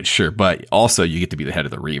greater good, sure. But also, you get to be the head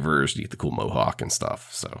of the Reavers, you get the cool mohawk and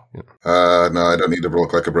stuff, so, you know. No, I don't need to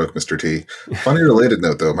look like a broke Mr. T. Funny related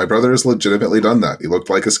note, though, my brother has legitimately done that. He looked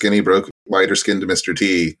like a skinny, broke, lighter-skinned Mr.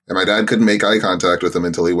 T, and my dad couldn't make eye contact with him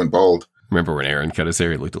until he went bald. Remember when Aaron cut his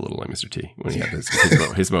hair? He looked a little like Mr. T when he had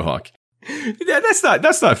his mohawk. Yeah,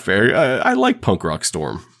 that's not fair. I like Punk Rock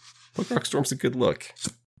Storm. Punk Rock Storm's a good look.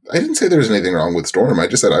 I didn't say there was anything wrong with Storm. I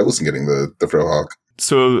just said I wasn't getting the Frohawk.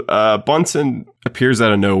 So Bunsen appears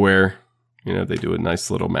out of nowhere. You know, they do a nice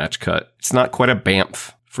little match cut. It's not quite a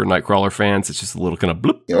Bamf for Nightcrawler fans. It's just a little kind of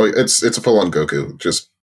bloop. You know, it's a full-on Goku.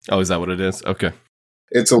 Oh, is that what it is? Okay.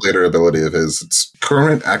 It's a later ability of his.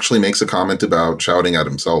 Kermit actually makes a comment about shouting at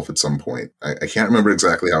himself at some point. I can't remember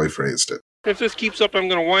exactly how he phrased it. If this keeps up, I'm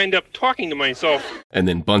going to wind up talking to myself. And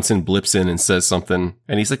then Bunsen blips in and says something.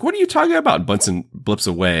 And he's like, what are you talking about? And Bunsen blips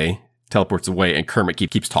away, teleports away, and Kermit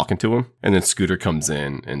keeps talking to him. And then Scooter comes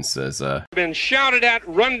in and says, been shouted at,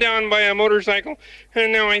 run down by a motorcycle,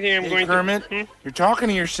 and now I think I'm going Kermit, to... you're talking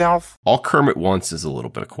to yourself. All Kermit wants is a little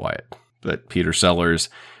bit of quiet. But Peter Sellers...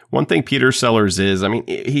 One thing Peter Sellers is, I mean,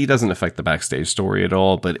 he doesn't affect the backstage story at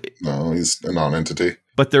all, but... No, he's a non-entity.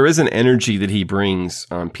 But there is an energy that he brings.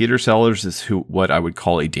 Peter Sellers is what I would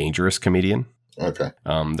call a dangerous comedian. Okay.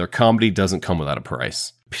 Their comedy doesn't come without a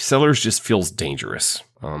price. Sellers just feels dangerous.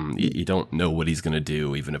 You don't know what he's going to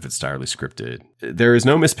do, even if it's entirely scripted. There is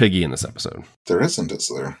no Miss Piggy in this episode. There isn't,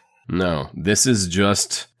 is there? No, this is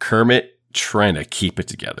just Kermit trying to keep it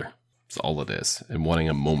together. That's all it is, and wanting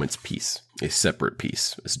a moment's peace, a separate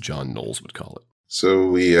peace, as John Knowles would call it. So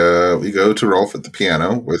we go to Rolf at the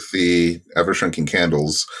piano with the ever-shrinking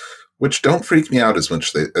candles, which don't freak me out as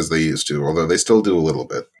much as they used to, although they still do a little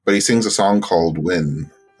bit. But he sings a song called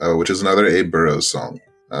Win, which is another Abe Burrows song,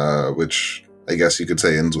 which I guess you could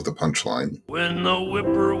say ends with a punchline. When the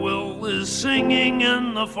whippoorwill is singing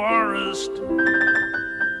in the forest.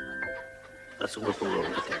 That's a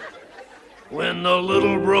whippoorwill right there. When the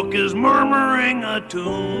little brook is murmuring a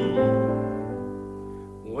tune,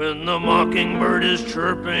 when the mockingbird is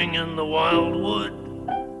chirping in the wildwood,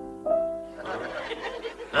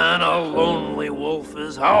 and a lonely wolf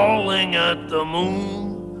is howling at the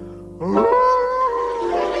moon,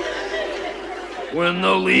 when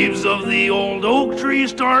the leaves of the old oak tree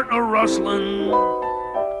start a-rustling,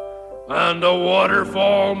 and a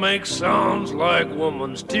waterfall makes sounds like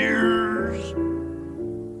woman's tears,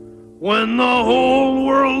 when the whole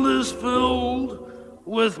world is filled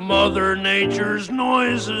with Mother Nature's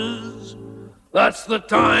noises, that's the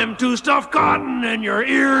time to stuff cotton in your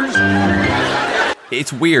ears.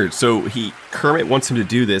 It's weird. So Kermit wants him to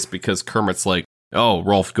do this because Kermit's like, oh,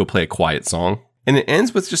 Rolf, go play a quiet song. And it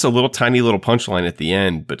ends with just a little tiny little punchline at the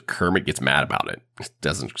end, but Kermit gets mad about it. It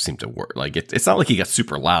doesn't seem to work. Like it's not like he got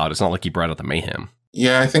super loud. It's not like he brought out the mayhem.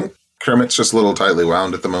 Yeah, I think Kermit's just a little tightly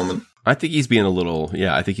wound at the moment. I think he's being a little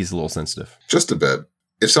sensitive. Just a bit.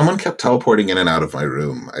 If someone kept teleporting in and out of my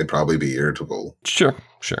room, I'd probably be irritable. Sure.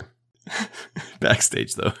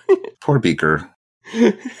 Backstage, though. Poor Beaker.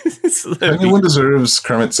 If anyone deserves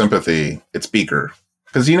Kermit's sympathy, it's Beaker.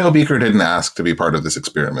 Because Beaker didn't ask to be part of this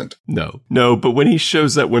experiment. No, but when he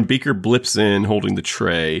shows up, when Beaker blips in holding the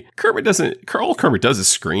tray, all Kermit does is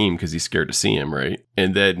scream because he's scared to see him, right?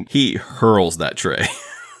 And then he hurls that tray.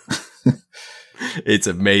 It's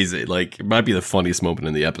amazing. Like, it might be the funniest moment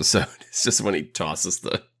in the episode. It's just when he tosses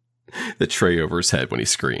the tray over his head when he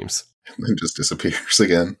screams. And then just disappears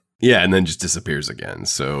again. Yeah, and then just disappears again.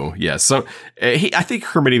 So, yeah. So, I think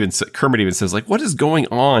Kermit even says, like, what is going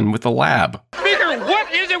on with the lab? Peter,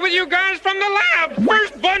 what is it with you guys from the lab?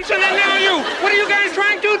 First Bunsen and now you. What are you guys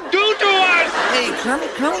trying to do to us? Hey, Kermit.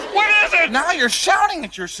 What is it? Now you're shouting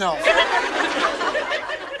at yourself.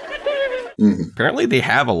 Apparently they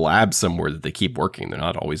have a lab somewhere that they keep working. They're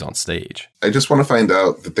not always on stage. I just want to find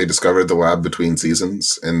out that they discovered the lab between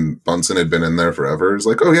seasons and Bunsen had been in there forever. It's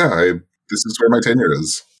like, oh yeah, this is where my tenure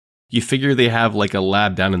is. You figure they have like a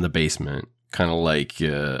lab down in the basement, kind of like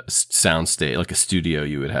a sound stage, like a studio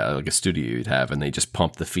you'd have, and they just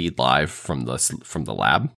pump the feed live from the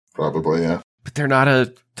lab. Probably, yeah. But they're not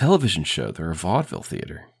a television show. They're a vaudeville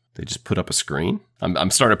theater. They just put up a screen. I'm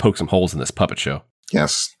starting to poke some holes in this puppet show.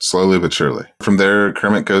 Yes, slowly but surely. From there,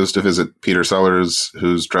 Kermit goes to visit Peter Sellers,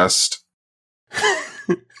 who's dressed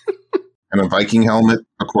in a Viking helmet,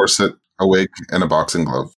 a corset, a wig, and a boxing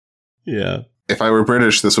glove. Yeah. If I were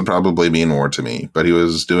British, this would probably mean more to me, but he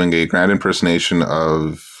was doing a grand impersonation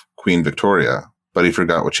of Queen Victoria, but he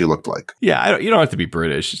forgot what she looked like. Yeah, you don't have to be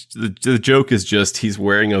British. The joke is just he's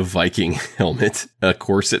wearing a Viking helmet, a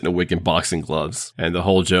corset, and a wig and boxing gloves. And the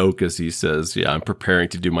whole joke is he says, yeah, I'm preparing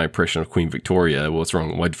to do my impression of Queen Victoria. What's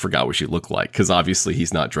wrong? Well, I forgot what she looked like, because obviously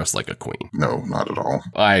he's not dressed like a queen. No, not at all.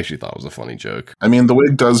 I actually thought it was a funny joke. I mean, the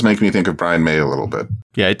wig does make me think of Brian May a little bit.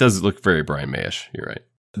 Yeah, it does look very Brian May-ish. You're right.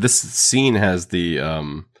 This scene has the...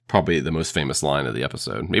 probably the most famous line of the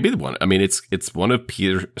episode. Maybe the one. I mean, it's one of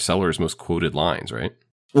Peter Sellers' most quoted lines, right?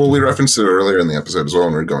 Well, we referenced it earlier in the episode as well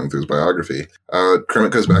when we were going through his biography.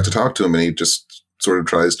 Kermit goes back to talk to him, and he just sort of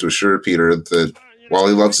tries to assure Peter that while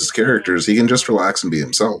he loves his characters, he can just relax and be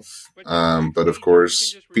himself. But of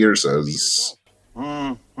course, Peter says...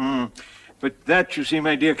 But that, you see,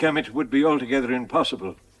 my dear Kermit, would be altogether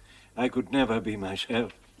impossible. I could never be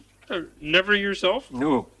myself. Never yourself?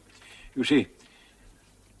 No. You see...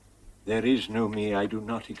 There is no me. I do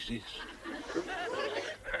not exist.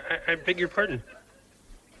 I beg your pardon.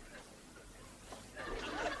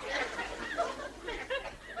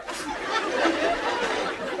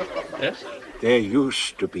 Yes? There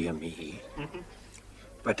used to be a me,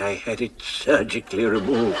 but I had it surgically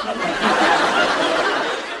removed.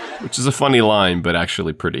 Which is a funny line, but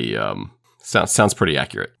actually pretty, sounds pretty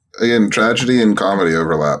accurate. Again, tragedy and comedy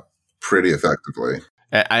overlap pretty effectively.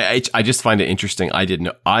 I just find it interesting. I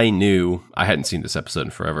hadn't seen this episode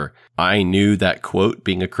in forever. I knew that quote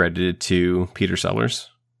being accredited to Peter Sellers.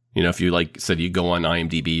 You know, if you said you go on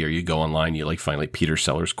IMDb or you go online, you find Peter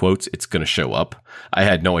Sellers quotes, it's going to show up. I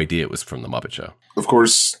had no idea it was from The Muppet Show. Of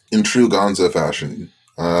course, in true Gonzo fashion,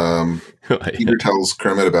 Peter tells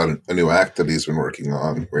Kermit about a new act that he's been working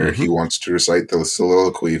on where he wants to recite the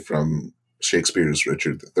soliloquy from Shakespeare's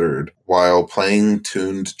Richard III while playing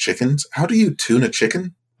tuned chickens. How do you tune a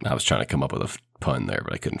chicken? I was trying to come up with a pun there,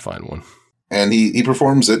 but I couldn't find one. And he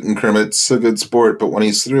performs it, and Kermit's a good sport, but when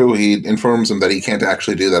he's through, he informs him that he can't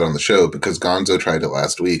actually do that on the show because Gonzo tried it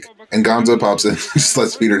last week. And Gonzo pops in and just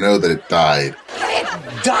lets Peter know that it died. It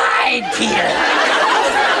died, Peter!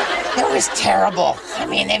 It was terrible. I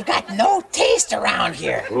mean, they've got no taste around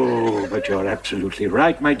here. Oh, but you're absolutely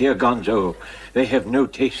right, my dear Gonzo. They have no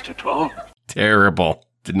taste at all. Terrible.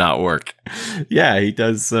 Did not work. Yeah, he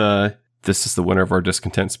does. This is the winner of our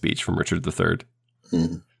discontent speech from Richard III.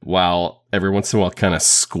 While every once in a while kind of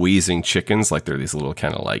squeezing chickens like they're these little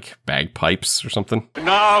kind of bagpipes or something.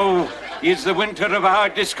 Now is the winter of our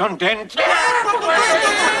discontent. May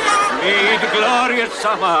the glorious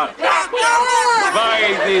summer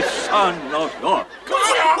by the sun of York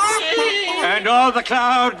and all the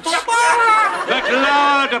clouds that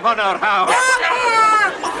cloud upon our house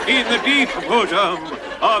in the deep bosom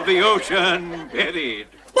of the ocean buried.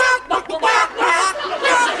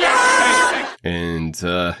 And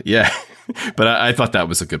yeah, but I thought that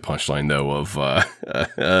was a good punchline though of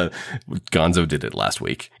Gonzo did it last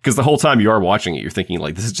week, because the whole time you are watching it, you're thinking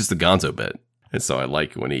this is just a Gonzo bit, and so I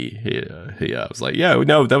like when he was like, yeah,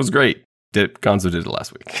 no, that was great. Gonzo did it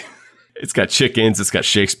last week. It's got chickens, it's got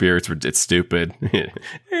Shakespeare, it's stupid.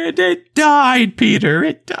 It died, Peter,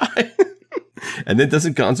 it died. And then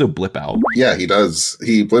doesn't Gonzo blip out? Yeah, he does.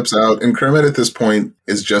 He blips out. And Kermit at this point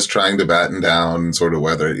is just trying to batten down and sort of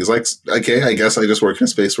weather it. He's like, okay, I guess I just work in a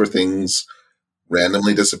space where things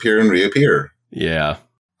randomly disappear and reappear. Yeah.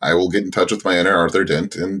 I will get in touch with my inner Arthur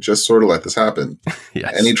Dent and just sort of let this happen.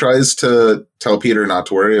 Yes. And he tries to tell Peter not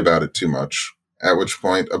to worry about it too much, at which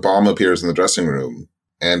point a bomb appears in the dressing room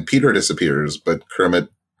and Peter disappears, but Kermit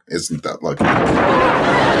isn't that lucky.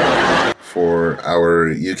 For our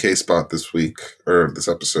UK spot this week, or this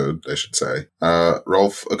episode, I should say,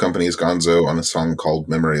 Rolf accompanies Gonzo on a song called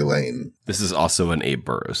Memory Lane. This is also an Abe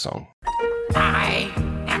Burrows song. I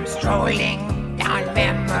am strolling down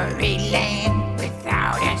memory lane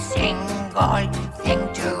without a single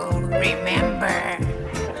thing to remember.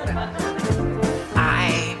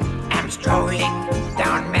 I am strolling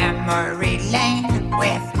down memory lane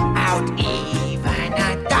without even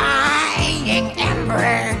a dying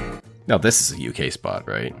ember. Now, this is a UK spot,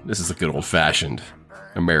 right? This is a good old-fashioned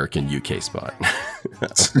American UK spot.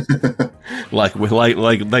 like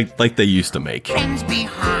they used to make. Friends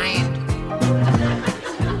behind,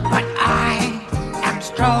 but I am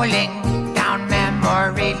strolling down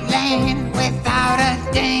memory lane without a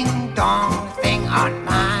ding-dong thing on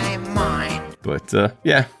my mind. But,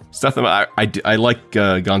 yeah, stuff that I like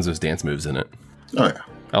Gonzo's dance moves in it. Oh, yeah.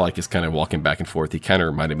 I like his kind of walking back and forth. He kind of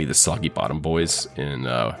reminded me of the Soggy Bottom Boys in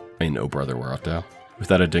Oh Brother, Where Art Thou?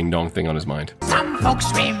 Without a ding-dong thing on his mind. Some folks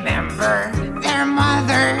remember their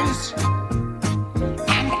mothers,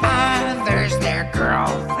 and others their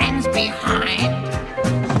girlfriends. comes behind.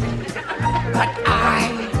 But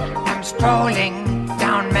I am strolling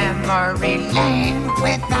down memory lane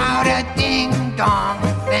without a ding-dong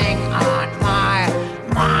thing on my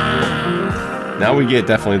mind. Now we get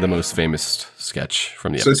definitely the most famous sketch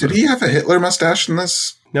from the episode. So did he have a Hitler mustache in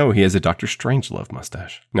this? No, he has a Dr. Strangelove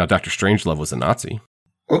mustache. Now, Dr. Strangelove was a Nazi.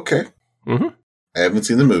 Okay. Mm-hmm. I haven't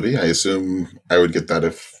seen the movie. I assume I would get that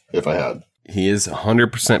if I had. He is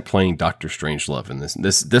 100% playing Dr. Strangelove in this.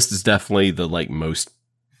 This is definitely the most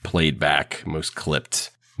played back, most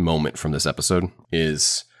clipped moment from this episode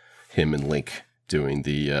is him and Link doing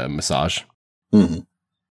the massage. Mm-hmm.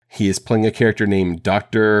 He is playing a character named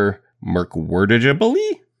Dr.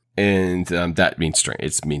 Merkwerdijabali, and that means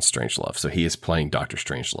Strangelove. So he is playing Dr.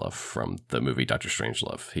 Strangelove from the movie Dr.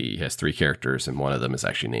 Strangelove. He has 3 characters, and one of them is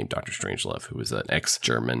actually named Dr. Strangelove, who is an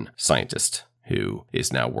ex-German scientist who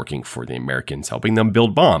is now working for the Americans, helping them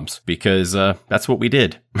build bombs, because that's what we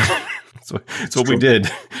did. That's what we did.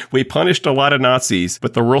 We punished a lot of Nazis,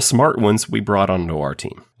 but the real smart ones we brought onto our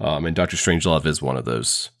team. And Dr. Strangelove is one of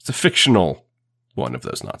those. It's a fictional one of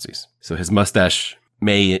those Nazis. So his mustache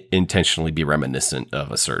may intentionally be reminiscent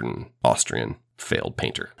of a certain Austrian failed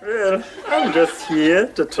painter. Well, I'm just here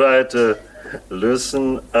to try to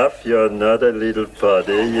loosen up your naughty little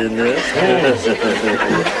body, you know.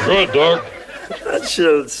 Good, Doc. I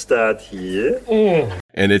shall start here.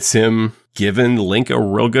 And it's him giving Link a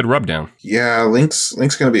real good rubdown. Yeah, Link's going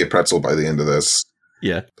to be a pretzel by the end of this.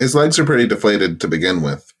 Yeah. His legs are pretty deflated to begin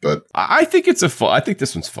with, but I think it's I think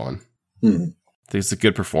this one's fun. Hmm. I think it's a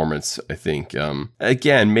good performance. I think,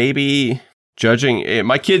 again, maybe judging,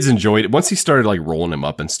 my kids enjoyed it once he started rolling him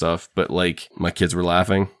up and stuff, but my kids were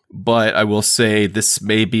laughing. But I will say this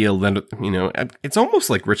may be a little, it's almost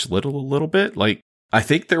like Rich Little a little bit. I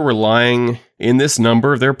think they're relying in this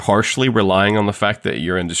number. They're partially relying on the fact that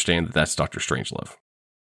you understand that that's Dr. Strangelove.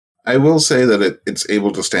 I will say that it's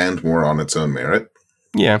able to stand more on its own merit.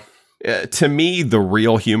 Yeah. To me, the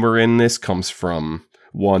real humor in this comes from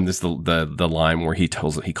one. This the line where he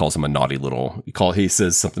calls him a naughty little. He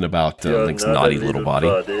says something about Link's naughty little body,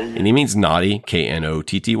 and he means naughty,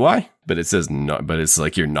 Knotty, but it says no, but it's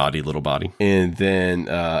like your naughty little body. And then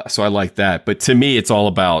so I like that. But to me, it's all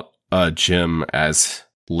about Jim as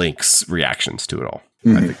Link's reactions to it all.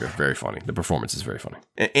 Mm-hmm. I think they're very funny. The performance is very funny.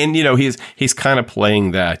 And he's kind of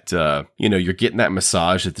playing that, you're getting that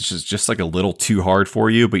massage that's just a little too hard for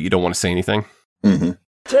you, but you don't want to say anything. Mm-hmm.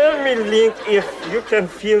 Tell me, Link, if you can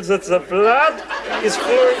feel that the blood is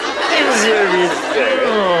flowing easier with there.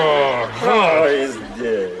 Oh, he's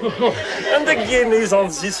dead. And again, he's on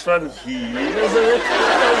this one here. And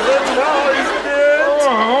now he's dead.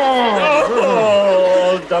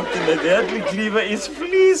 Oh, Dr. Medvedli Cleaver is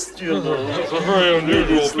pleased, you know. It's a very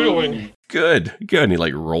unusual feeling. Good. And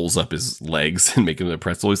he rolls up his legs and make him a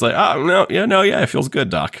pretzel. He's like, oh no, yeah, it feels good,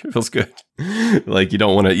 Doc. It feels good. You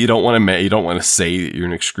don't want to say that you're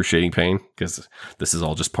in excruciating pain because this is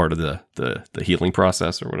all just part of the healing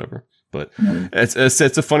process or whatever. But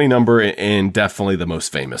it's a funny number and definitely the most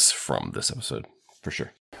famous from this episode for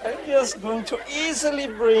sure. I'm just going to easily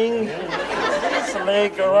bring this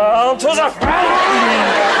leg around to the front.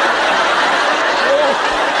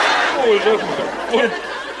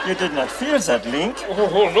 You did not feel that, Link? Oh,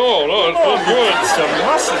 no, it felt good. The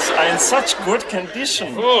muscles are in such good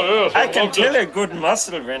condition. Oh, yes. I can tell a good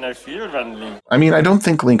muscle when I feel one, Link. I mean, I don't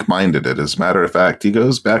think Link minded it. As a matter of fact, he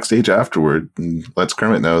goes backstage afterward and lets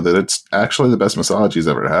Kermit know that it's actually the best massage he's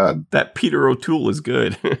ever had. That Peter O'Toole is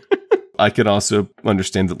good. I could also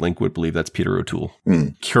understand that Link would believe that's Peter O'Toole.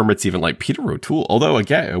 Kermit's even like Peter O'Toole, although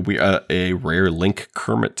again, a rare Link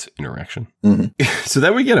Kermit interaction. Mm-hmm. So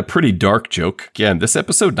then we get a pretty dark joke. Again, this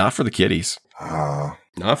episode, not for the kiddies.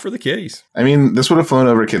 Not for the kiddies. I mean, this would have flown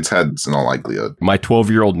over kids' heads in all likelihood. My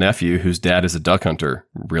 12-year-old nephew, whose dad is a duck hunter,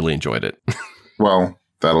 really enjoyed it. Well,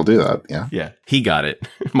 that'll do that, yeah. Yeah, he got it.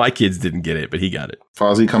 My kids didn't get it, but he got it.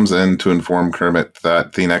 Fozzie comes in to inform Kermit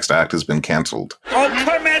that the next act has been canceled. Oh,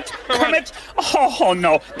 Kermit! Oh,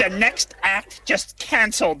 no, the next act just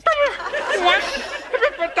canceled. What?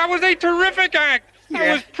 But that was a terrific act.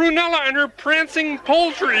 That was Prunella and her prancing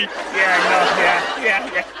poultry.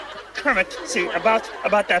 Yeah. Kermit, see, about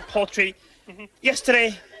that poultry.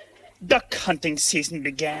 Yesterday, duck hunting season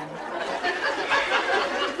began.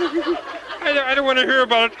 I don't want to hear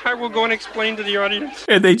about it. I will go and explain to the audience.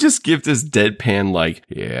 And they just give this deadpan,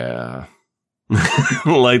 yeah.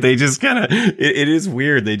 They just kind of, it is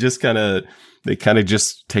weird. They kind of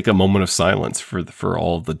just take a moment of silence for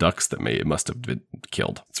all of the ducks that must have been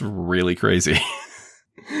killed. It's really crazy.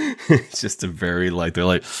 It's just a very they're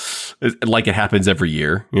like it happens every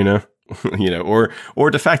year,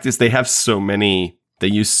 or the fact is they have so many They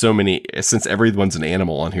use so many, since everyone's an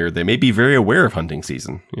animal on here, they may be very aware of hunting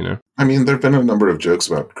season, you know? I mean, there have been a number of jokes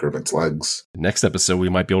about Kermit's legs. Next episode, we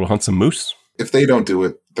might be able to hunt some moose. If they don't do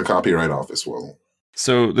it, the Copyright Office will.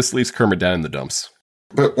 So this leaves Kermit down in the dumps.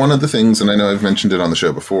 But one of the things, and I know I've mentioned it on the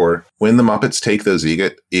show before, when the Muppets take those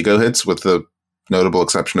ego hits, with the notable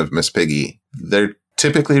exception of Miss Piggy, they're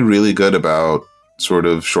typically really good about sort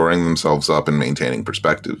of shoring themselves up and maintaining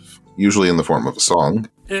perspective, usually in the form of a song.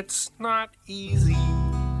 It's not easy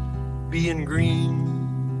being green,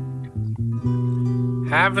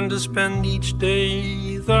 having to spend each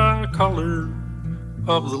day the color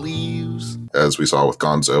of the leaves. As we saw with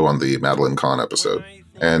Gonzo on the Madeline Kahn episode.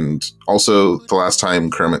 And also the last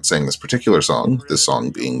time Kermit sang this particular song, this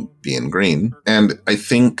song being green. And I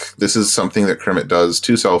think this is something that Kermit does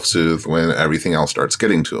to self-soothe when everything else starts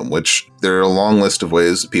getting to him, which there are a long list of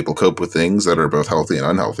ways that people cope with things that are both healthy and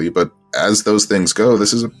unhealthy. But as those things go,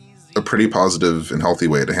 this is a pretty positive and healthy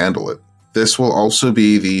way to handle it. This will also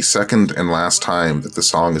be the second and last time that the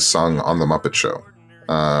song is sung on The Muppet Show.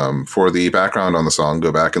 For the background on the song,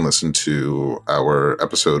 go back and listen to our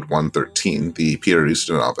episode 113, the Peter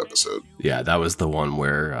Ustinov episode. Yeah, that was the one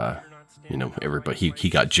where, everybody, he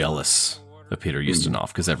got jealous of Peter Ustinov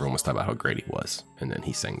because everyone was talking about how great he was. And then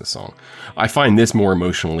he sang the song. I find this more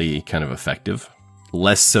emotionally kind of effective.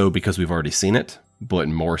 Less so because we've already seen it, but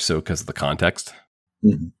more so because of the context.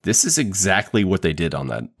 Mm-hmm. This is exactly what they did on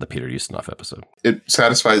the Peter Ustinov episode. It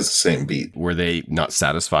satisfies the same beat. Were they not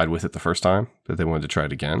satisfied with it the first time that they wanted to try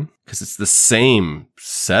it again? Because it's the same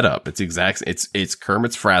setup. It's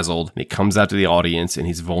Kermit's frazzled, and he comes out to the audience, and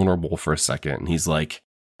he's vulnerable for a second, and he's like,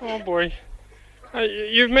 "Oh boy,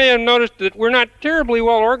 you may have noticed that we're not terribly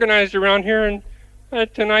well organized around here, and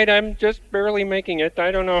tonight I'm just barely making it. I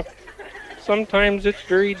don't know. Sometimes it's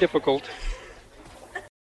very difficult.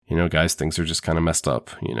 Guys, things are just kind of messed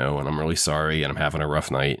up, and I'm really sorry, and I'm having a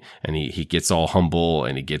rough night." And he gets all humble,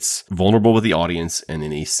 and he gets vulnerable with the audience, and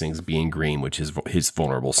then he sings Being Green, which is his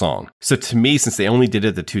vulnerable song. So to me, since they only did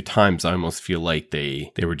it the 2 times, I almost feel like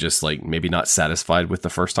they were just like maybe not satisfied with the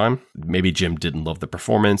first time. Maybe Jim didn't love the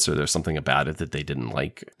performance, or there's something about it that they didn't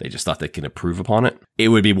like. They just thought they could improve upon it. It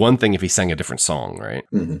would be one thing if he sang a different song, right?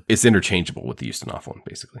 Mm-hmm. It's interchangeable with the Ustinov one,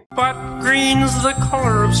 basically. But green's the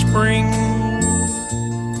color of spring,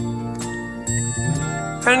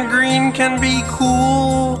 and green can be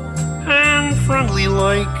cool and friendly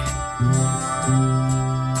like,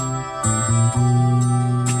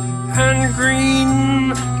 and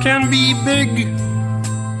green can be big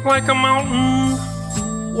like a mountain,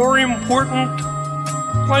 or important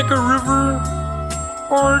like a river,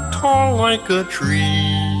 or tall like a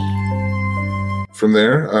tree. From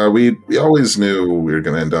there, we always knew we were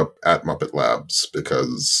going to end up at Muppet Labs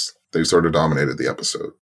because they sort of dominated the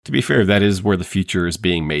episode. To be fair, that is where the future is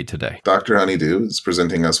being made today. Dr. Honeydew is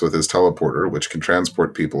presenting us with his teleporter, which can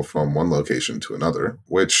transport people from one location to another,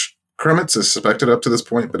 which Kermit's has suspected up to this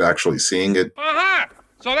point, but actually seeing it... Aha!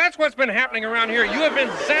 So that's what's been happening around here. You have been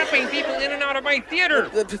zapping people in and out of my theater.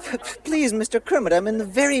 Please, Mr. Kermit, I'm in the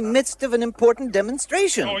very midst of an important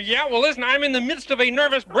demonstration. Oh, yeah? Well, listen, I'm in the midst of a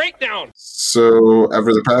nervous breakdown. So,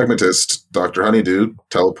 ever the pragmatist, Dr. Honeydew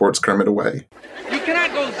teleports Kermit away. You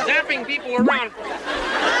cannot go zapping people around.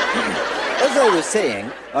 As I was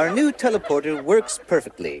saying, our new teleporter works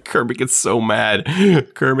perfectly. Kermit gets so mad.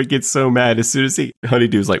 As soon as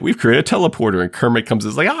Honeydew's like, "We've created a teleporter," and Kermit comes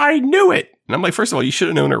and is like, "I knew it." And I'm like, first of all, you should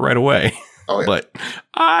have known it right away. Oh, yeah. But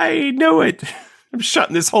I knew it. I'm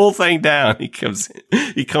shutting this whole thing down. He comes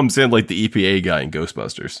in like the EPA guy in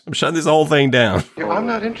Ghostbusters. I'm shutting this whole thing down. I'm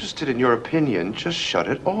not interested in your opinion. Just shut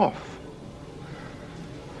it off.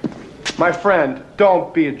 My friend,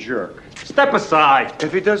 don't be a jerk. Step aside.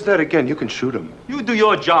 If he does that again, you can shoot him. You do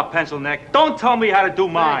your job, pencil neck. Don't tell me how to do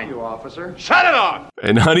mine. Thank you, officer. Shut it off.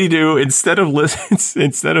 And Honeydew, instead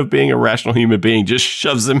of being a rational human being, just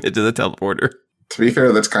shoves him into the teleporter. To be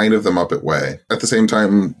fair, that's kind of the Muppet way. At the same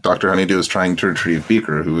time, Dr. Honeydew is trying to retrieve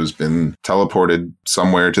Beaker, who has been teleported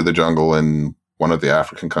somewhere to the jungle in one of the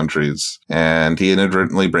African countries. And he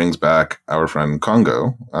inadvertently brings back our friend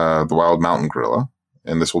Congo, the wild mountain gorilla.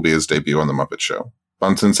 And this will be his debut on The Muppet Show.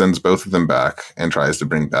 Bunsen sends both of them back and tries to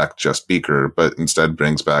bring back just Beaker, but instead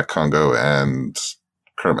brings back Congo and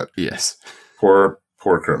Kermit. Yes. Poor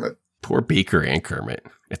Kermit. Poor Beaker and Kermit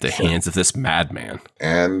at the hands of this madman.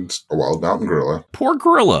 And a wild mountain gorilla. Poor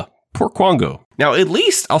gorilla. Poor Quango. Now, at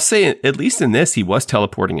least in this, he was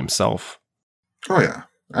teleporting himself. Oh, yeah.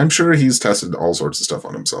 I'm sure he's tested all sorts of stuff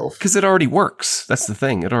on himself. Because it already works. That's the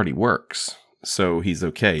thing. It already works. So he's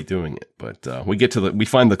okay doing it. But we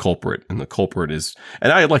find the culprit, and the culprit is,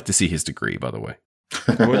 and I'd like to see his degree, by the way.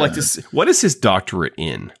 I would like to see, what is his doctorate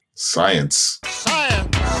in? Science.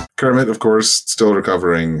 Kermit, of course, still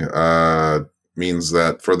recovering, means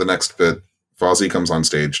that for the next bit, Fozzie comes on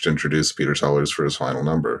stage to introduce Peter Sellers for his final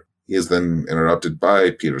number. He is then interrupted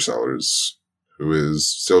by Peter Sellers, who is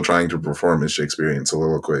still trying to perform his Shakespearean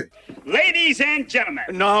soliloquy. Ladies and gentlemen.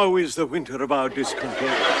 Now is the winter of our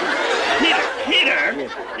discontent. Peter,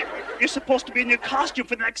 you're supposed to be in your costume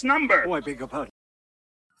for the next number. Oh, I beg your pardon.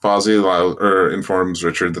 Fozzie informs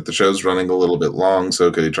Richard that the show's running a little bit long, so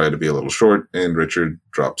could he try to be a little short? And Richard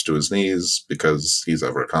drops to his knees because he's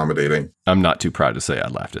ever accommodating. I'm not too proud to say I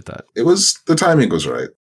laughed at that. The timing was right.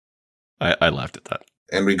 I laughed at that.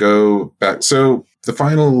 And we go back. So the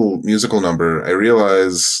final musical number, I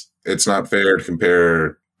realize it's not fair to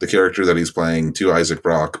compare the character that he's playing to Isaac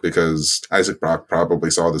Brock, because Isaac Brock probably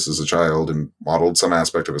saw this as a child and modeled some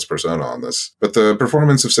aspect of his persona on this. But the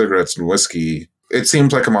performance of Cigarettes and Whiskey, it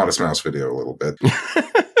seems like a Modest Mouse video a little bit.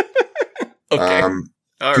 Okay.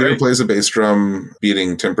 Peter plays a bass drum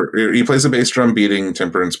beating Temperance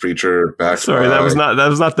Preacher back. Sorry, that was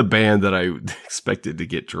not the band that I expected to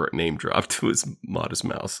get name dropped. It was Modest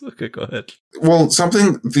Mouse. Okay, go ahead. Well,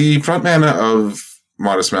 the frontman of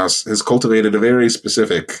Modest Mouse has cultivated a very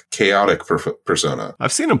specific chaotic persona.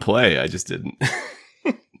 I've seen him play. I just didn't.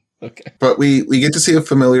 Okay. But we get to see a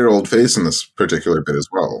familiar old face in this particular bit as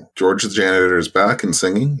well. George the janitor is back and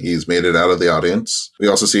singing. He's made it out of the audience. We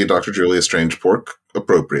also see Dr. Julius Strange Pork,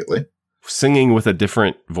 appropriately. Singing with a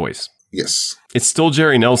different voice. Yes. It's still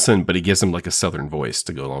Jerry Nelson, but he gives him like a southern voice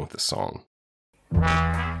to go along with the song.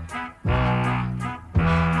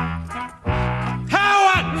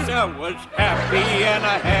 I was happy and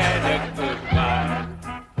I had a good life.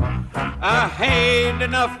 I had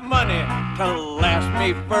enough money to last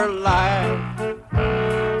me for life.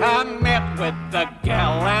 I met with the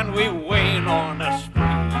gal and we went on a spree.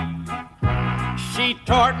 She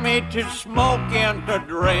taught me to smoke and to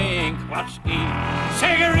drink whiskey,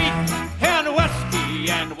 cigarettes and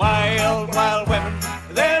whiskey and wild, wild women.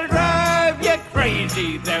 They'll drive you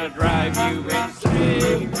crazy, they'll drive you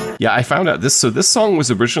insane. Yeah, I found out this. So this song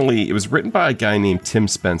was written by a guy named Tim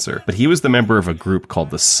Spencer, but he was the member of a group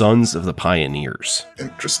called the Sons of the Pioneers.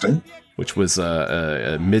 Interesting. Which was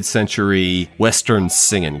a mid-century Western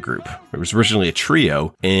singing group. It was originally a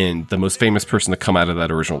trio, and the most famous person to come out of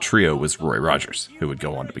that original trio was Roy Rogers, who would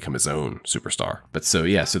go on to become his own superstar. But so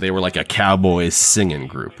they were like a cowboys singing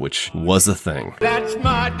group, which was a thing. That's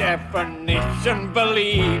my definition,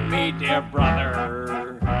 believe me, dear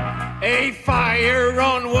brother. A fire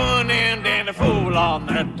on one end and a fool on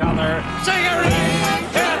the other.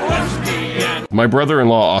 Cigarettes and whiskey and... My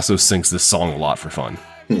brother-in-law also sings this song a lot for fun.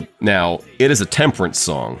 Now, it is a temperance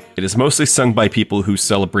song. It is mostly sung by people who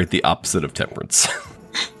celebrate the opposite of temperance.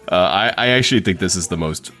 I actually think this is the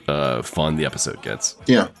most fun the episode gets.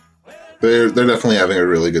 Yeah. They're definitely having a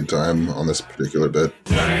really good time on this particular bit.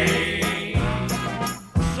 Sing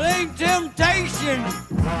Temptation!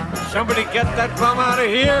 Somebody get that bum out of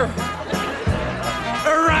here!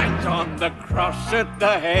 Right on the cross at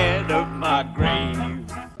the head of my grave.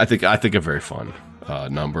 I think a very fun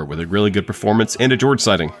number with a really good performance and a George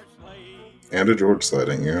sighting. And a George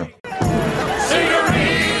sighting, yeah.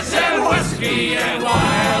 Cigarettes and whiskey and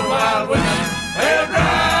wild, wild women. They'll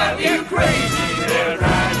drive you crazy. They'll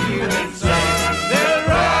drive you insane. They'll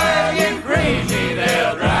drive you crazy.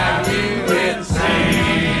 They'll drive you insane.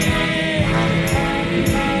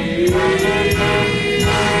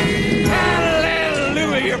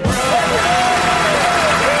 Hallelujah,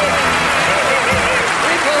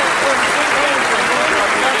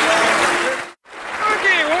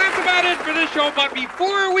 for this show, but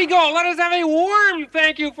before we go, let us have a warm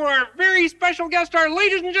thank you for our very special guest star,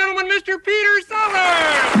 ladies and gentlemen, Mr. Peter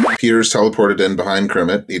Sellers. Peter's teleported in behind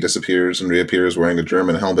Kermit. He disappears and reappears wearing a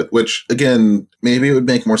German helmet, which, again, maybe it would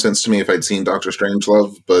make more sense to me if I'd seen Dr.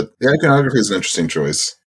 Strangelove, but the iconography is an interesting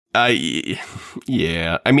choice.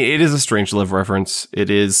 Yeah. I mean, it is a Strangelove reference. It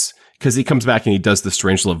is... Because he comes back and he does the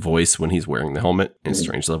Strangelove voice when he's wearing the helmet, and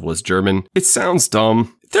Strangelove was German. It sounds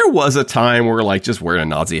dumb. There was a time where, like, just wearing a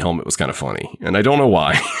Nazi helmet was kind of funny, and I don't know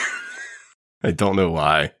why. I don't know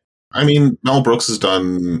why. I mean, Mel Brooks has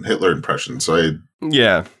done Hitler impressions, so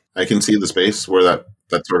I can see the space where that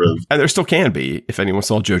sort of... And there still can be, if anyone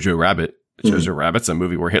saw Jojo Rabbit. Jojo Rabbit's a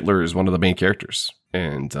movie where Hitler is one of the main characters,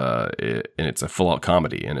 and it's a full-out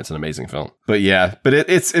comedy, and it's an amazing film. But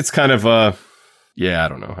it's kind of... Yeah, I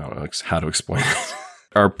don't know how to explain it.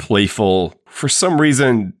 Our playful, for some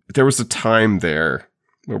reason, there was a time there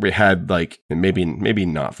where we had like, and maybe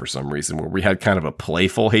not for some reason, where we had kind of a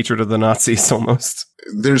playful hatred of the Nazis almost.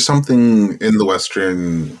 There's something in the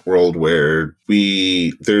Western world where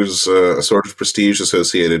there's a sort of prestige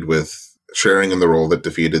associated with sharing in the role that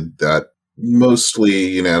defeated that mostly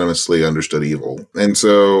unanimously understood evil. And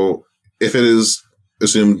so if it is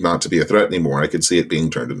assumed not to be a threat anymore, I could see it being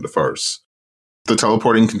turned into farce. The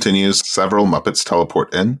teleporting continues. Several Muppets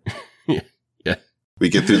teleport in. Yeah. We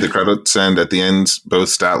get through the credits, and at the end, both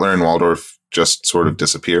Statler and Waldorf just sort of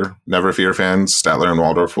disappear. Never fear, fans. Statler and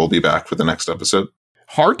Waldorf will be back for the next episode.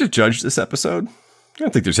 Hard to judge this episode. I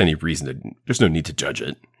don't think there's any reason to, there's no need to judge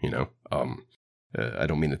it, you know. I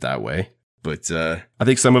don't mean it that way. But I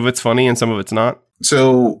think some of it's funny and some of it's not.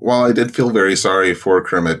 So while I did feel very sorry for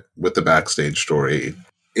Kermit with the backstage story,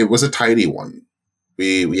 it was a tidy one.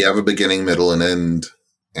 We have a beginning, middle, and end,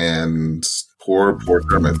 and poor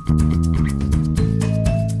Kermit.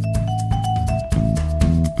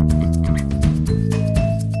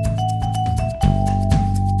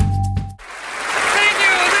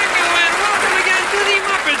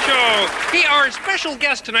 Our special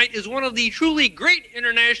guest tonight is one of the truly great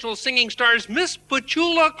international singing stars, Miss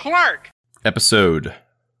Petula Clark. Episode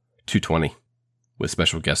 220 with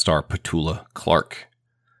special guest star Petula Clark.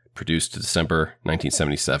 Produced December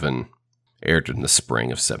 1977, aired in the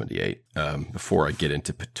spring of 78. Before I get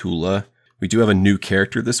into Petula, we do have a new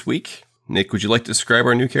character this week. Nick, would you like to describe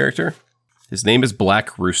our new character? His name is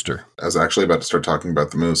Black Rooster. I was actually about to start talking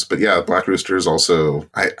about the moose, but yeah, Black Rooster is also...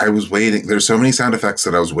 I was waiting. There's so many sound effects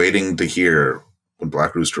that I was waiting to hear when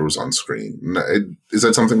Black Rooster was on screen. Is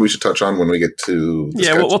that something we should touch on when we get to the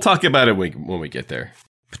sketch? We'll talk about it when we get there.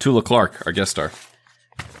 Petula Clark, our guest star.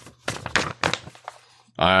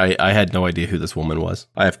 I had no idea who this woman was.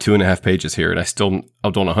 I have 2.5 pages here, and I don't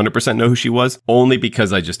 100% know who she was, only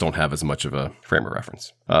because I just don't have as much of a frame of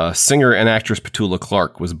reference. Singer and actress Petula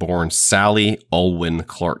Clark was born Sally Alwyn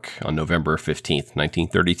Clark on November 15th,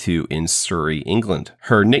 1932 in Surrey, England.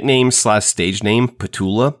 Her nickname/stage name,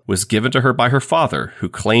 Petula, was given to her by her father, who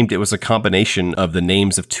claimed it was a combination of the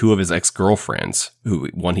names of two of his ex-girlfriends,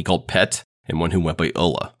 one he called Pet and one who went by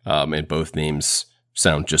Ulla, and both names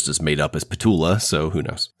sound just as made up as Petula, so who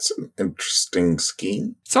knows? It's an interesting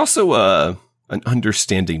scheme. It's also an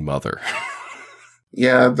understanding mother.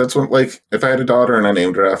 Yeah, that's what, like, if I had a daughter and I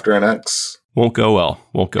named her after an ex... Won't go well.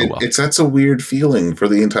 It sets a weird feeling for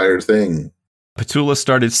the entire thing. Petula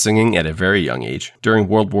started singing at a very young age. During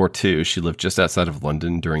World War II, she lived just outside of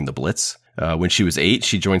London during the Blitz. When she was 8,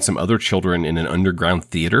 she joined some other children in an underground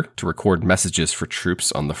theater to record messages for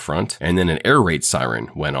troops on the front. And then an air raid siren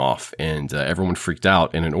went off, and everyone freaked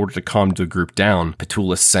out. And in order to calm the group down,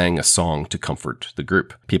 Petula sang a song to comfort the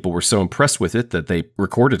group. People were so impressed with it that they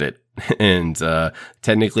recorded it. And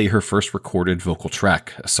technically her first recorded vocal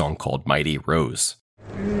track, a song called Mighty Rose.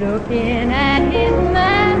 Looking at his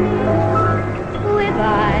man with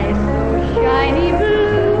eyes so shiny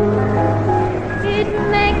blue, it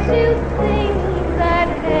makes you think that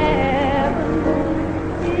heaven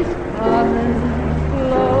is coming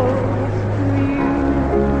close to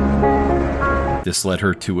you. This led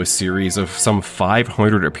her to a series of some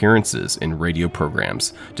 500 appearances in radio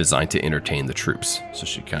programs designed to entertain the troops. So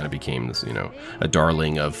she kind of became this, a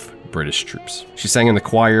darling of British troops. She sang in the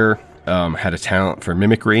choir, had a talent for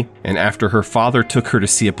mimicry, and after her father took her to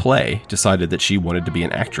see a play, decided that she wanted to be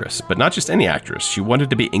an actress. But not just any actress, she wanted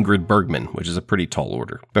to be Ingrid Bergman, which is a pretty tall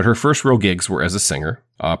order. But her first real gigs were as a singer,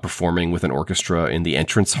 performing with an orchestra in the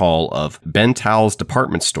entrance hall of Ben Towles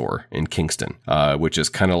Department Store in Kingston, which is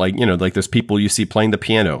kind of like, like those people you see playing the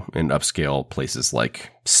piano in upscale places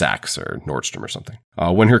like Saks or Nordstrom or something.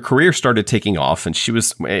 When her career started taking off, and she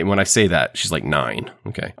was, when I say that, she's like 9,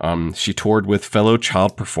 okay, she toured with fellow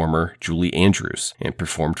child performer Julie Andrews and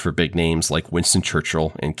performed for big names like Winston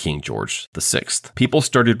Churchill and King George VI. People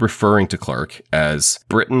started referring to Clark as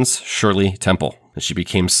Britain's Shirley Temple, and she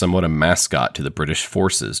became somewhat a mascot to the British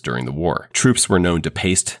forces during the war. Troops were known to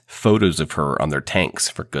paste photos of her on their tanks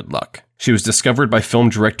for good luck. She was discovered by film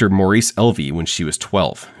director Maurice Elvey when she was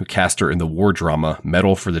 12, who cast her in the war drama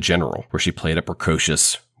Medal for the General, where she played a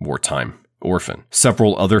precocious wartime orphan.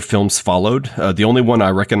 Several other films followed, the only one I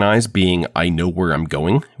recognize being I Know Where I'm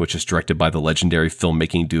Going, which is directed by the legendary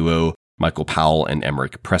filmmaking duo Michael Powell and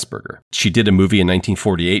Emmerich Pressburger. She did a movie in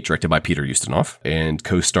 1948 directed by Peter Ustinov and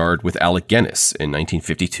co-starred with Alec Guinness in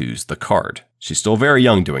 1952's The Card. She's still very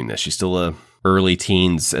young doing this. She's still early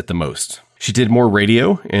teens at the most. She did more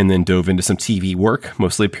radio and then dove into some TV work,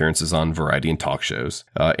 mostly appearances on variety and talk shows.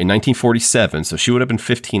 In 1947, so she would have been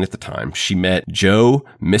 15 at the time, she met Joe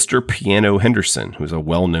Mr. Piano Henderson, who was a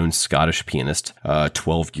well-known Scottish pianist,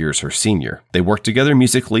 12 years her senior. They worked together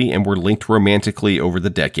musically and were linked romantically over the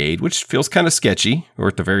decade, which feels kind of sketchy, or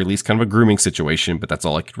at the very least kind of a grooming situation, but that's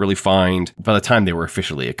all I could really find. By the time they were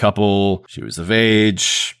officially a couple, she was of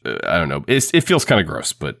age. I don't know. It feels kind of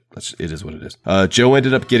gross, but It is what it is. Jo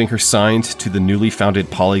ended up getting her signed to the newly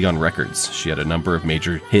founded Polygon Records. She had a number of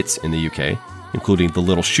major hits in the UK, including The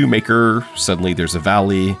Little Shoemaker, Suddenly There's a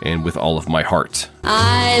Valley, and With All of My Heart.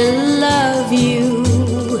 I love you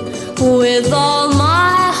with all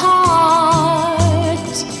my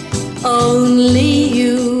heart. Only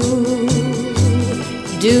you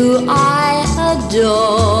do I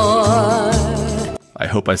adore. I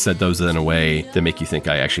hope I said those in a way that make you think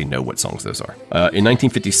I actually know what songs those are. In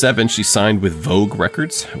 1957, she signed with Vogue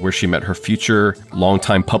Records, where she met her future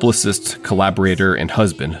longtime publicist, collaborator, and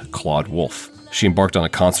husband, Claude Wolff. She embarked on a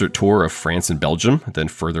concert tour of France and Belgium, then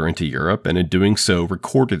further into Europe, and in doing so,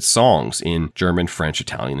 recorded songs in German, French,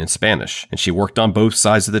 Italian, and Spanish. And she worked on both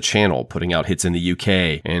sides of the channel, putting out hits in the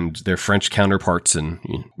UK and their French counterparts in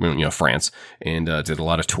France, and did a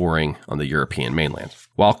lot of touring on the European mainland.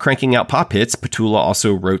 While cranking out pop hits, Petula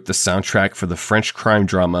also wrote the soundtrack for the French crime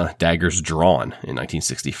drama Daggers Drawn in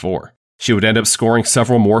 1964. She would end up scoring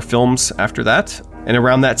several more films after that, and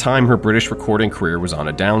around that time her British recording career was on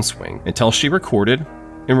a downswing, until she recorded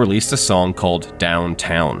and released a song called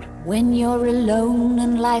Downtown. When you're alone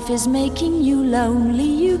and life is making you lonely,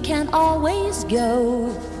 you can always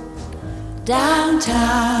go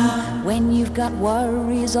downtown. When you've got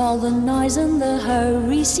worries, all the noise and the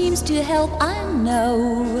hurry seems to help, I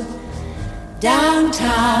know.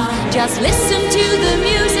 Downtown, just listen to the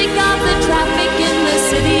music of the traffic in the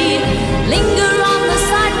city. Linger on the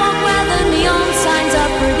sidewalk where the neon signs are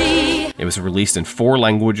pretty. It was released in 4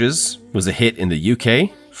 languages, was a hit in the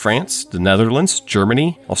UK, France, the Netherlands,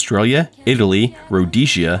 Germany, Australia, Italy,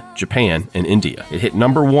 Rhodesia, Japan, and India. It hit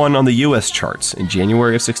number 1 on the US charts in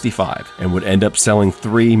January of '65 and would end up selling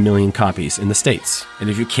 3 million copies in the States. And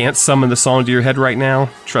if you can't summon the song to your head right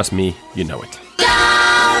now, trust me, you know it.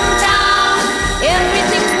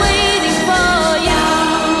 Everything's waiting for you.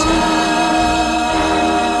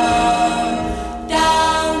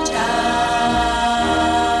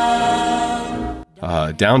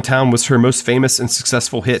 Downtown was her most famous and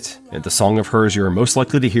successful hit, and the song of hers you are most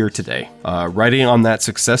likely to hear today. Riding on that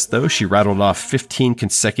success, though, she rattled off 15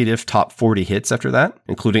 consecutive top 40 hits after that,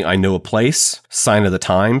 including I Know a Place, Sign of the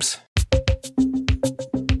Times,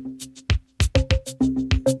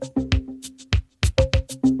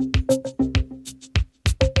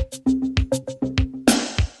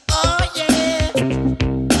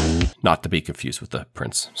 not to be confused with the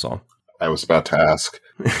Prince song. I was about to ask.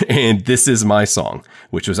 And This Is My Song,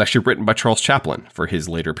 which was actually written by Charles Chaplin for his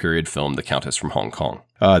later period film, The Countess from Hong Kong.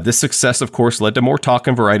 This success, of course, led to more talk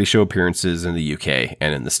and variety show appearances in the UK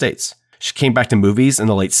and in the States. She came back to movies in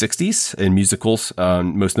the late 60s and musicals,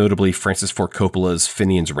 most notably Francis Ford Coppola's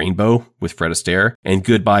Finian's Rainbow with Fred Astaire and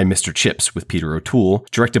Goodbye Mr. Chips with Peter O'Toole,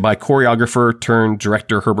 directed by choreographer turned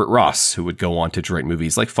director Herbert Ross, who would go on to direct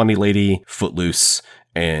movies like Funny Lady, Footloose,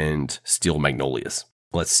 and Steel Magnolias.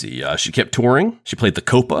 Let's see, she kept touring. She played the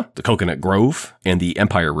Copa, the Coconut Grove, and the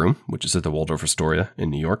Empire Room, which is at the Waldorf Astoria in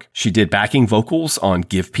New York. She did backing vocals on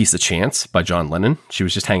Give Peace a Chance by John Lennon. She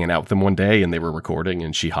was just hanging out with them one day and they were recording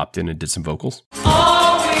and she hopped in and did some vocals.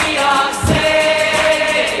 All we are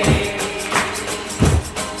saying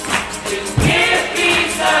is give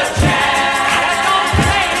peace a chance.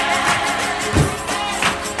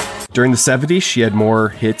 During the 70s, she had more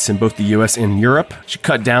hits in both the US and Europe. She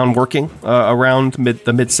cut down working around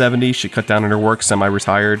the mid-70s. She cut down on her work,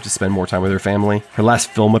 semi-retired, to spend more time with her family. Her last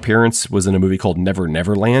film appearance was in a movie called Never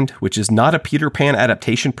Neverland, which is not a Peter Pan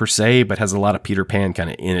adaptation per se, but has a lot of Peter Pan kind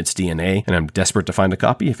of in its DNA. And I'm desperate to find a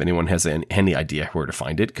copy if anyone has any idea where to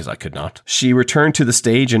find it, because I could not. She returned to the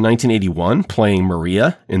stage in 1981, playing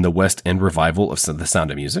Maria in the West End revival of The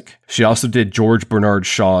Sound of Music. She also did George Bernard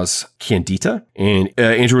Shaw's Candida and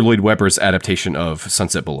Andrew Lloyd Webber's adaptation of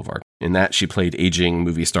Sunset Boulevard. In that, she played aging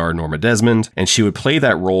movie star Norma Desmond, and she would play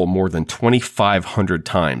that role more than 2,500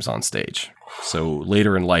 times on stage. So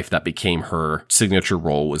later in life, that became her signature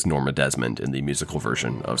role, was Norma Desmond in the musical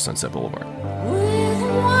version of Sunset Boulevard. With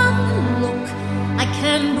one look, I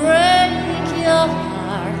can break your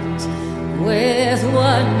heart. With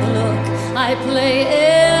one look, I play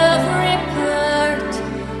every part.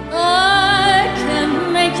 I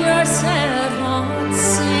can make your sad heart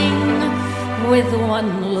sing. With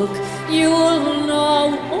one look, you'll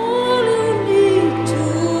know all you need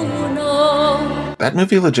to know. That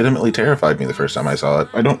movie legitimately terrified me the first time I saw it.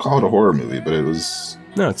 I don't call it a horror movie, but it was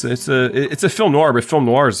No, it's a film noir, but film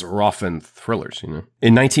noirs are often thrillers, you know.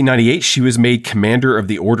 In 1998, she was made Commander of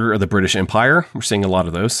the Order of the British Empire. We're seeing a lot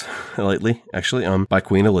of those lately, actually, by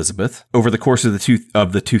Queen Elizabeth. Over the course of the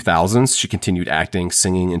 2000s, she continued acting,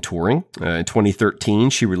 singing, and touring. In 2013,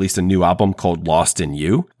 she released a new album called Lost in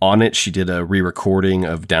You. On it, she did a re-recording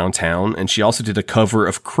of Downtown, and she also did a cover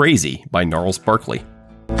of Crazy by Gnarls Barkley.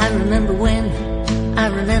 I remember when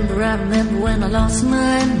I lost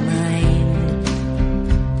my mind.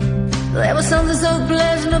 There was something so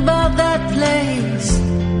pleasant about that place.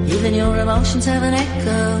 Even your emotions have an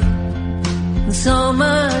echo. And so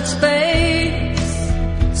much space,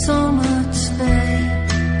 so much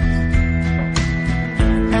space.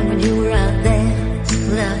 And when you were out there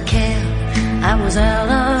without care, I was out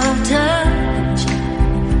of touch.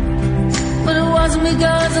 But it wasn't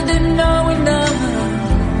because I didn't know enough.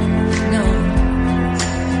 No,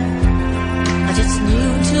 I just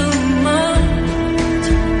knew too much.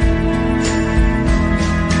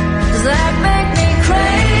 Does that make me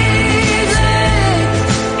crazy?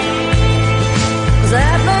 Does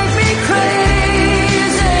that make me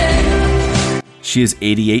crazy? She is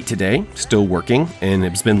 88 today, still working, and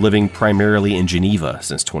has been living primarily in Geneva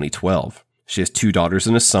since 2012. She has 2 daughters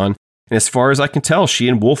and a son, and as far as I can tell, she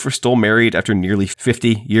and Wolf are still married after nearly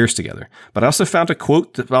 50 years together. But I also found a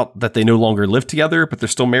quote about that they no longer live together, but they're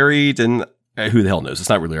still married, and who the hell knows? It's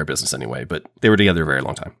not really our business anyway, but they were together a very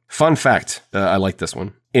long time. Fun fact, I like this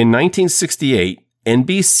one. In 1968,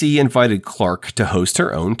 NBC invited Clarke to host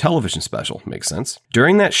her own television special. Makes sense.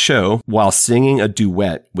 During that show, while singing a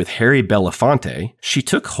duet with Harry Belafonte, she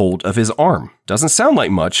took hold of his arm. Doesn't sound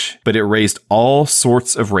like much, but it raised all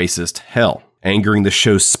sorts of racist hell, angering the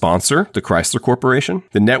show's sponsor, the Chrysler Corporation.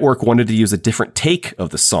 The network wanted to use a different take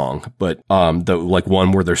of the song, but like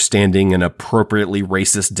one where they're standing an appropriately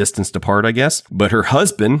racist distance apart, I guess. But her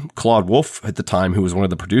husband, Claude Wolf, at the time, who was one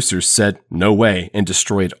of the producers, said no way and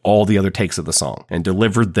destroyed all the other takes of the song and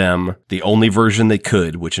delivered them the only version they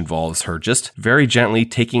could, which involves her just very gently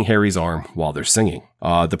taking Harry's arm while they're singing.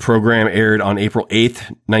 The program aired on April 8th,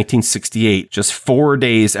 1968, just 4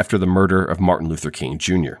 days after the murder of Martin Luther King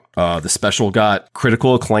Jr. The special got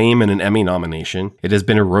critical acclaim and an Emmy nomination. It has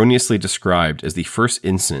been erroneously described as the first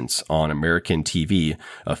instance on American TV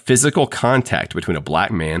of physical contact between a black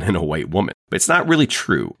man and a white woman. But it's not really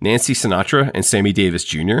true. Nancy Sinatra and Sammy Davis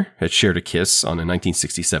Jr. had shared a kiss on a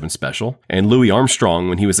 1967 special, and Louis Armstrong,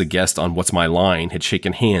 when he was a guest on What's My Line, had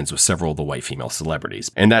shaken hands with several of the white female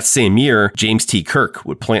celebrities. And that same year, James T. Kirk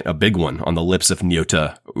would plant a big one on the lips of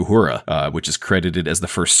Nyota Uhura, which is credited as the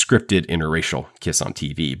first scripted interracial kiss on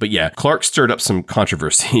TV. But yeah, Clarke stirred up some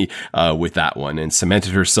controversy with that one and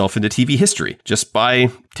cemented herself into TV history just by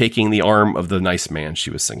taking the arm of the nice man she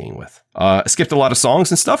was singing with. I skipped a lot of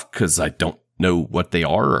songs and stuff because I don't know what they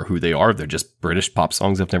are or who they are. They're just British pop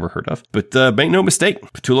songs I've never heard of. But make no mistake,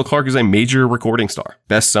 Petula Clarke is a major recording star.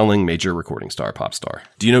 Best-selling major recording star, pop star.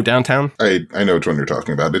 Do you know Downtown? I know which one you're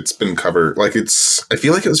talking about. It's been covered. I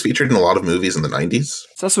feel like it was featured in a lot of movies in the 90s.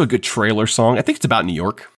 It's also a good trailer song. I think it's about New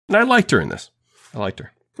York. And I liked her in this. I liked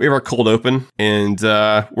her. We have our cold open, and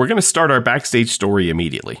we're going to start our backstage story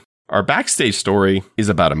immediately. Our backstage story is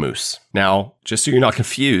about a moose. Now, just so you're not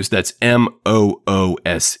confused, that's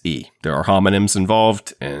M-O-O-S-E. There are homonyms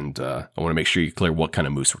involved, and I want to make sure you're clear what kind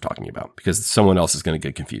of moose we're talking about, because someone else is going to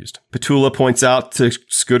get confused. Petula points out to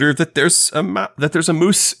Scooter that there's a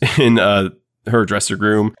moose in her dressing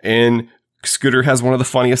room, and Scooter has one of the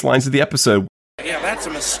funniest lines of the episode. Yeah, that's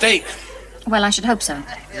a mistake. Well, I should hope so.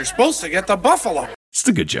 You're supposed to get the buffalo. Just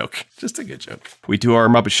a good joke. Just a good joke. We do our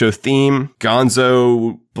Muppet Show theme.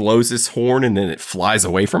 Gonzo blows his horn and then it flies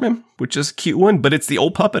away from him, which is a cute one, but it's the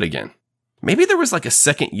old puppet again. Maybe there was a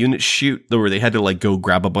second unit shoot where they had to go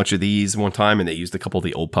grab a bunch of these one time and they used a couple of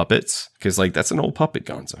the old puppets because that's an old puppet,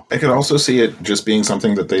 Gonzo. I could also see it just being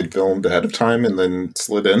something that they'd filmed ahead of time and then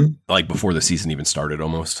slid in. Before the season even started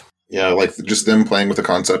almost. Yeah, just them playing with the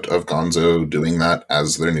concept of Gonzo doing that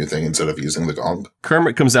as their new thing instead of using the gong.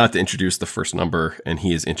 Kermit comes out to introduce the first number, and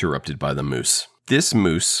he is interrupted by the moose. This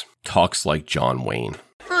moose talks like John Wayne.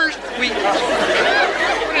 First, what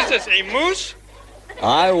is this, a moose?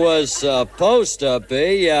 I was supposed to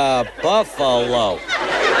be a buffalo.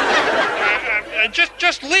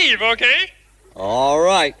 Just leave, okay? All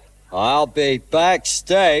right. I'll be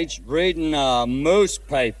backstage reading a moose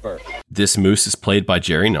paper. This moose is played by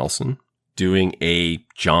Jerry Nelson, doing a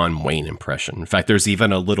John Wayne impression. In fact, there's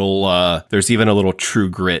even a little True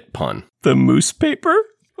Grit pun. The moose paper?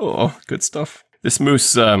 Oh, good stuff. This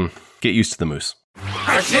moose, get used to the moose.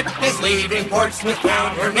 Our ship is leaving Portsmouth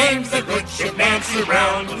town. Her name's the good ship Nancy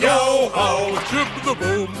Brown. Yo-ho! Trip the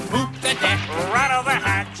boom, poop the deck, rattle the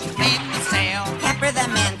hatch, clean the sail, pepper the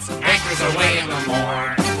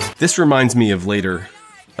This reminds me of later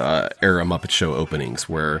era Muppet Show openings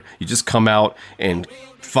where you just come out and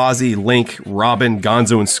Fozzie, Link, Robin,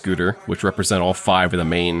 Gonzo, and Scooter, which represent all 5 of the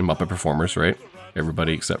main Muppet performers, right?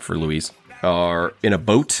 Everybody except for Louise, are in a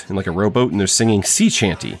boat, in like a rowboat, and they're singing Sea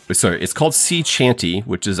Chanty. Sorry, it's called Sea Chanty,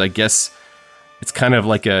 which is, I guess, it's kind of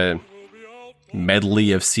like a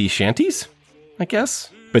medley of sea shanties, I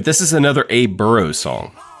guess. But this is another Abe Burrows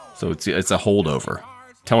song, so it's a holdover.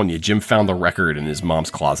 I'm telling you, Jim found the record in his mom's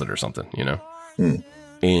closet or something, you know?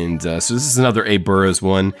 And so this is another Abe Burrows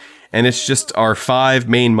one, and it's just our 5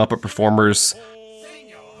 main Muppet performers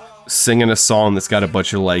singing a song that's got a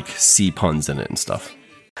bunch of, like, sea puns in it and stuff.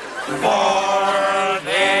 For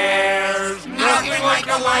there's nothing like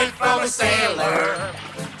the life of a sailor,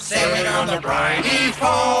 sailing on the briny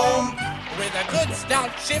foam, with a good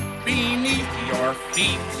stout ship beneath your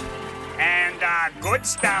feet, And a good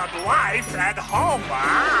stout wife at home.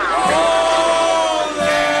 Oh,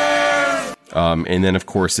 there's... And then, of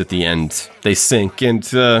course, at the end, they sink and,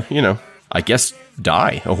 I guess,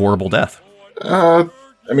 die a horrible death. I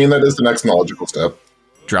mean, that is the next logical step.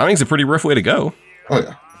 Drowning's a pretty rough way to go. Oh,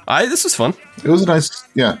 yeah. This was fun. It was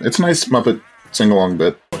it's a nice Muppet sing-along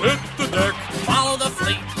bit. Hit the deck, follow the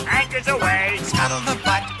fleet, Anchors away. scuttle the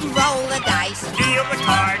butt, roll the dice, Deal the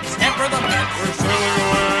cards. temper the bets, We're sailing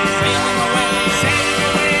away. sailing away,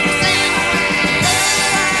 sailing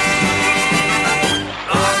away,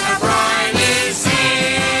 on the briny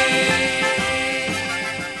sea.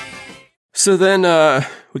 So then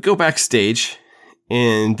we go backstage,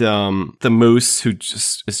 and the moose, who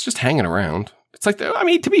is just hanging around. It's like,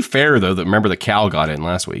 to be fair, though, remember the cow got in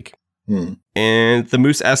last week. And the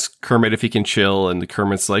moose asks Kermit if he can chill, and the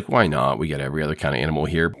Kermit's like, why not? We got every other kind of animal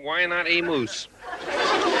here. Why not a moose?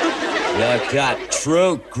 You got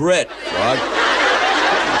true grit, Frog.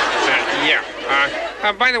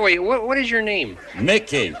 By the way, what is your name?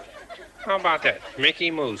 Mickey. How about that?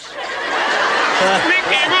 Mickey Mouse.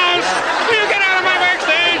 Mickey Mouse! You get out of my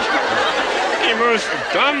backstage! Mickey Mouse,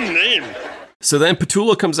 dumb name. So then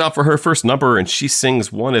Petula comes out for her first number, and she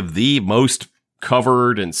sings one of the most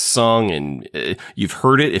covered and sung, and you've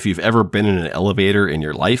heard it if you've ever been in an elevator in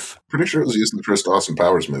your life. Pretty sure it was used in the first Austin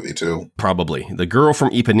Powers movie, too. Probably. The Girl from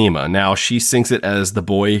Ipanema. Now, she sings it as the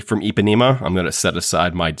boy from Ipanema. I'm going to set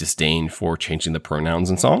aside my disdain for changing the pronouns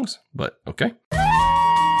in songs, but okay.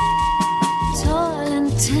 Tall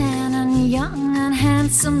and tan and young and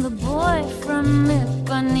handsome, the boy from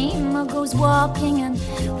Ipanema goes walking, and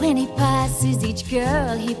when he passes, each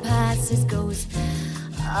girl he passes goes,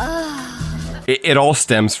 ah. It all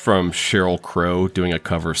stems from Sheryl Crow doing a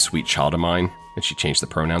cover of Sweet Child of Mine, and she changed the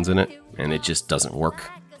pronouns in it, and it just doesn't work.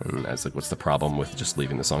 And I was like, what's the problem with just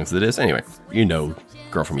leaving the song as it is? Anyway,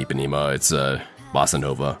 Girl from Ipanema, it's a bossa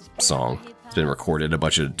nova song. It's been recorded in a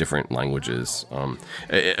bunch of different languages. Online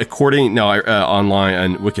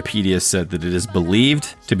on Wikipedia said that it is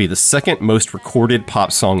believed to be the second most recorded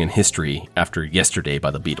pop song in history after Yesterday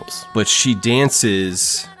by the Beatles. But she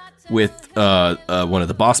dances with one of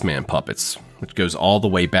the Boss Man puppets, which goes all the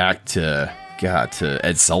way back to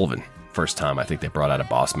Ed Sullivan. First time I think they brought out a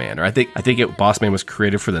Boss Man, or I think Boss Man was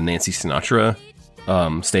created for the Nancy Sinatra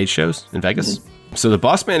stage shows in Vegas. Mm-hmm. So the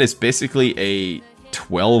Boss Man is basically a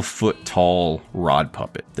 12-foot tall rod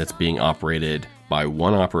puppet that's being operated by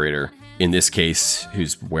one operator, in this case,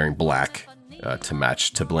 who's wearing black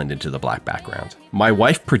to blend into the black background. My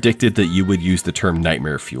wife predicted that you would use the term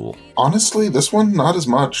nightmare fuel. Honestly, this one, not as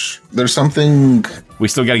much. There's something... We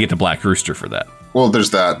still got to get to Black Rooster for that. Well,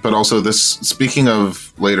 there's that, but also this, speaking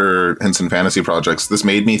of later Henson Fantasy projects, this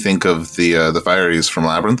made me think of the Fireys from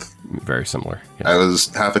Labyrinth. Very similar. Yeah. I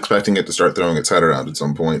was half expecting it to start throwing its head around at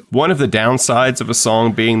some point. One of the downsides of a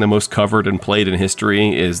song being the most covered and played in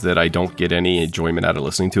history is that I don't get any enjoyment out of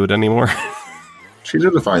listening to it anymore. She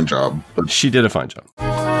did a fine job. She did a fine job.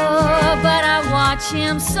 Oh, but I watch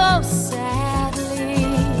him so sadly.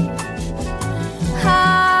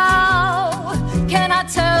 How can I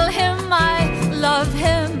tell him I love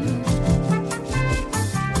him?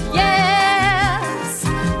 Yes,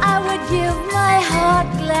 I would give my heart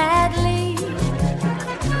gladly.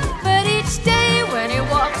 But each day when he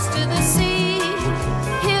walks to the sea,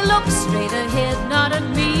 he looks straight ahead, not at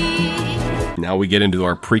me. Now we get into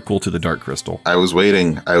our prequel to The Dark Crystal. I was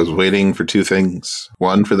waiting for two things.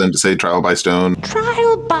 One, for them to say Trial by Stone.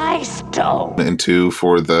 Trial by Stone. And two,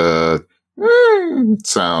 for the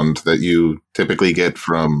sound that you typically get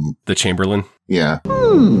from... The Chamberlain? Yeah.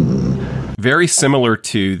 Very similar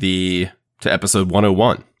to episode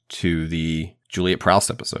 101, to the Juliet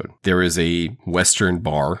Prowse episode. There is a Western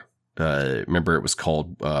bar. Remember, it was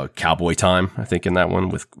called Cowboy Time, I think, in that one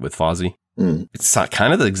with Fozzie. It's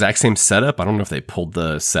kind of the exact same setup. I don't know if they pulled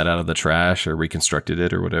the set out of the trash or reconstructed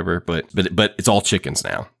it or whatever, but it's all chickens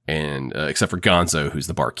now, and except for Gonzo, who's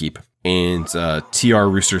the barkeep, and TR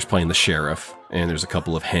Rooster's playing the sheriff, and there's a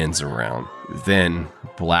couple of hens around. Then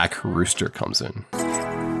Black Rooster comes in.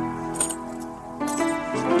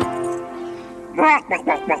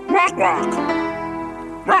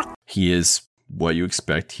 He is what you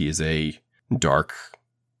expect. He is a dark,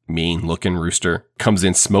 mean-looking rooster. Comes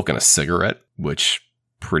in smoking a cigarette, which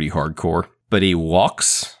pretty hardcore. But he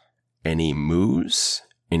walks, and he moves,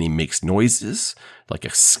 and he makes noises like a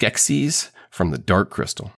Skeksis from the Dark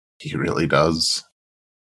Crystal. He really does.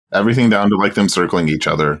 Everything down to like them circling each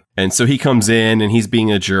other. And so he comes in and he's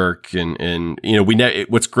being a jerk. And you know,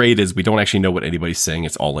 what's great is we don't actually know what anybody's saying.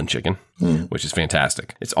 It's all in chicken, which is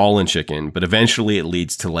fantastic. It's all in chicken. But eventually it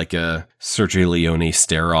leads to like a Sergio Leone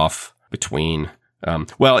stare off between,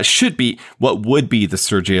 it should be what would be the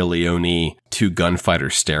Sergio Leone two gunfighter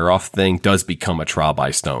stare off thing does become a trial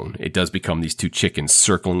by stone. It does become these two chickens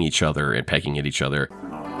circling each other and pecking at each other.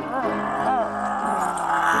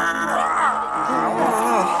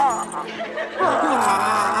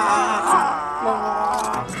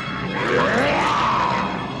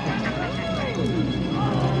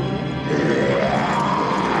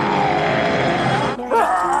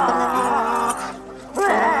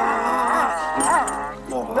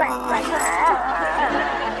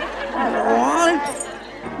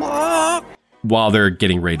 While they're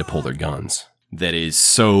getting ready to pull their guns. That is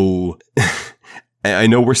so... I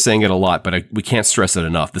know we're saying it a lot, but we can't stress it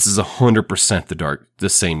enough. This is 100% the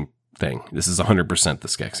same thing. This is 100% the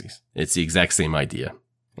Skeksis. It's the exact same idea,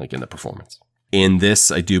 like in the performance. In this,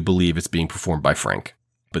 I do believe it's being performed by Frank.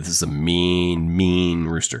 But this is a mean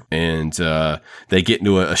rooster. And they get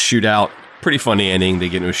into a shootout. Pretty funny ending. They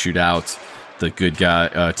get into a shootout. The good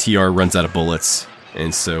guy, TR, runs out of bullets.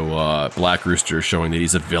 And so Black Rooster is showing that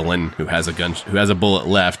he's a villain who has a gun, who has a bullet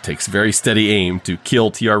left, takes very steady aim to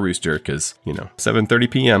kill TR Rooster because, 7:30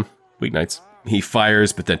 p.m. weeknights. He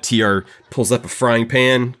fires, but then TR pulls up a frying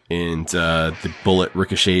pan and the bullet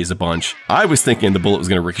ricochets a bunch. I was thinking the bullet was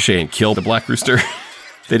going to ricochet and kill the Black Rooster.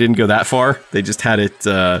 They didn't go that far. They just had it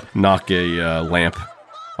knock a lamp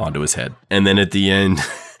onto his head. And then at the end...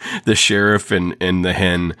 the sheriff and the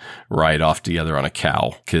hen ride off together on a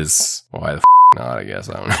cow. Because why the not, I guess.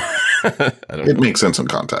 I don't know. It makes sense in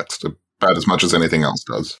context, about as much as anything else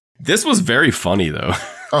does. This was very funny, though.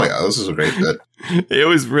 Oh, yeah, this is a great bit. It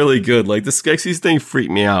was really good. Like, the Skeksis thing freaked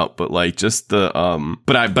me out, but, like, just the...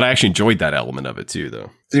 But I actually enjoyed that element of it, too, though.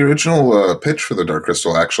 The original pitch for the Dark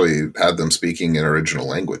Crystal actually had them speaking in original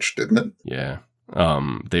language, didn't it? Yeah.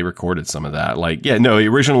 They recorded some of that. Like, yeah, no,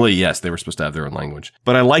 originally, yes, they were supposed to have their own language.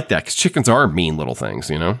 But I like that, because chickens are mean little things,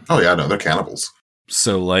 Oh, yeah, no, they're cannibals.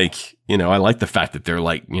 So, like, I like the fact that they're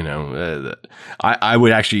like, I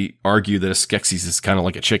would actually argue that a Skeksis is kind of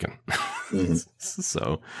like a chicken. Mm-hmm.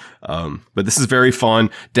 So, but this is very fun.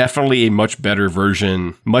 Definitely a much better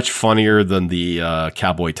version, much funnier than the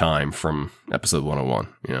Cowboy Time from episode 101.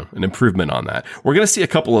 An improvement on that. We're going to see a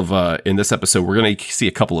couple of, in this episode, we're going to see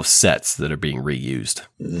a couple of sets that are being reused.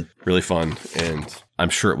 Mm-hmm. Really fun. And I'm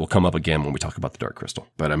sure it will come up again when we talk about the Dark Crystal.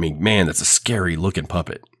 But I mean, man, that's a scary looking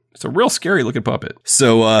puppet. It's a real scary looking puppet.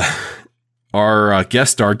 So, our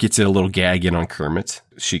guest star gets in a little gag in on Kermit.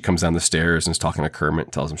 She comes down the stairs and is talking to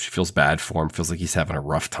Kermit, tells him she feels bad for him, feels like he's having a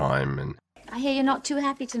rough time. And I hear you're not too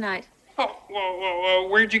happy tonight. Oh, well,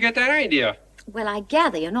 where'd you get that idea? Well, I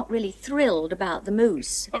gather you're not really thrilled about the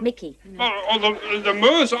moose, Mickey. The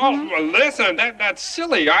moose? Oh, well, listen, that's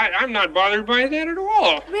silly. I'm not bothered by that at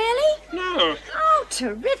all. Really? No. Oh,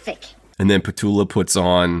 terrific. And then Petula puts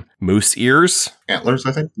on moose ears. Antlers,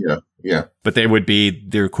 I think? Yeah. But they would be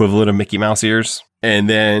their equivalent of Mickey Mouse ears. And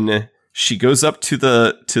then she goes up to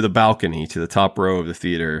the balcony, to the top row of the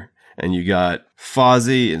theater. And you got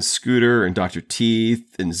Fozzie and Scooter and Dr.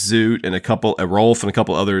 Teeth and Zoot and Rolf and a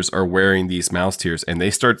couple others are wearing these mouse tears. And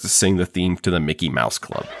they start to sing the theme to the Mickey Mouse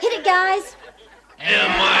Club. Hit it, guys.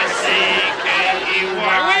 M-I-C-K-E-Y.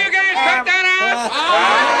 Will you guys cut that out?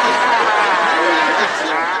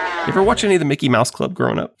 You ever watch any of the Mickey Mouse Club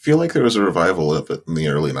growing up? I feel like there was a revival of it in the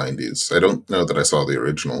early 90s. I don't know that I saw the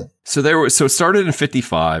original. So it started in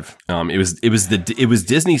 55. It was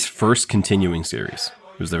Disney's first continuing series.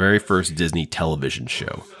 It was the very first Disney television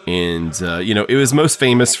show. And, it was most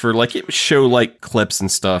famous for, it would show, clips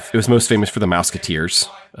and stuff. It was most famous for the Mouseketeers.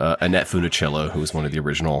 Annette Funicello, who was one of the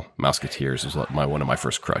original Mouseketeers, was one of my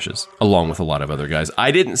first crushes, along with a lot of other guys.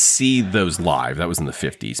 I didn't see those live. That was in the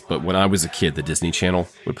 50s. But when I was a kid, the Disney Channel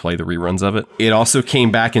would play the reruns of it. It also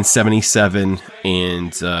came back in 77,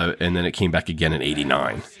 and then it came back again in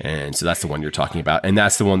 89. And so that's the one you're talking about. And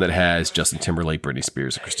that's the one that has Justin Timberlake, Britney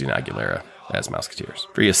Spears, and Christina Aguilera as Mouseketeers.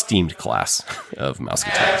 Very esteemed class of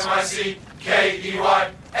Mouseketeers.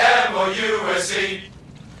 MICKEYMOUSE.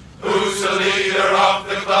 Who's the leader of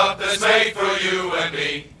the club that's made for you and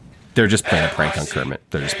me? They're just playing a prank on Kermit.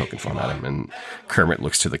 They're just poking fun at him, and Kermit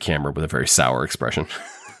looks to the camera with a very sour expression.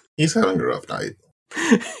 He's having a rough night.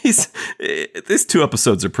 These 2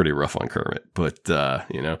 episodes are pretty rough on Kermit, but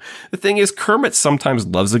the thing is, Kermit sometimes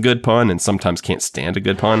loves a good pun and sometimes can't stand a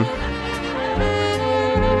good pun.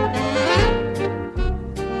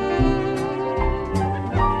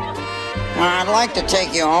 I'd like to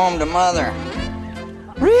take you home to Mother.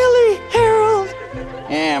 Really, Harold?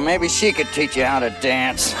 Yeah, maybe she could teach you how to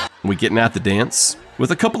dance. We getting at the dance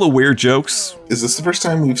with a couple of weird jokes. Is this the first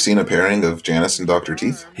time we've seen a pairing of Janice and Dr.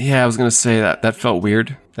 Teeth? Yeah, I was going to say that felt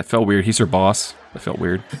weird. That felt weird. He's her boss. That felt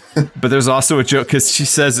weird. But there's also a joke because she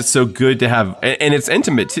says it's so good to have, and it's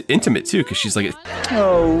intimate too, because she's like,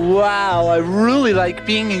 oh, wow, I really like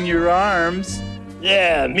being in your arms.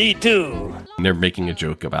 Yeah, me too. And they're making a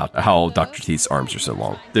joke about how Dr. Teeth's arms are so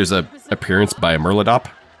long. There's a appearance by a Myrmidop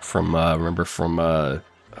from Dom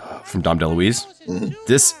DeLuise. Mm-hmm.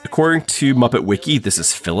 This, according to Muppet Wiki, this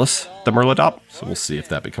is Phyllis the Myrmidop. So we'll see if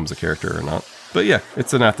that becomes a character or not. But yeah,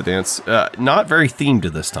 it's an At the Dance. Not very themed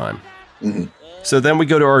this time. Mm-hmm. So then we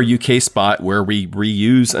go to our UK spot where we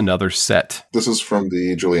reuse another set. This is from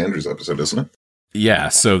the Julie Andrews episode, isn't it? Yeah,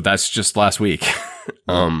 so that's just last week.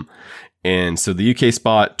 And so the UK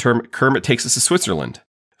spot, Kermit takes us to Switzerland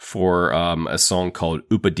for a song called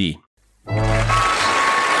Oopa Dee.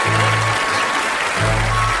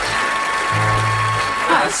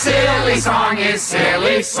 A silly song is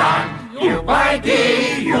silly song. You by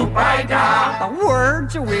dee, you by da. The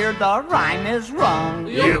words are weird, the rhyme is wrong.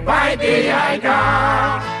 You by dee, I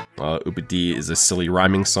da. Oopa Dee is a silly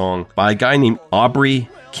rhyming song by a guy named Aubrey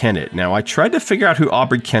Kennett. Now, I tried to figure out who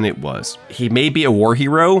Aubrey Kennett was. He may be a war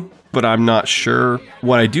hero, but I'm not sure.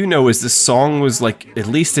 What I do know is this song was at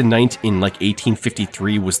least in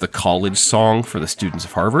 1853 was the college song for the students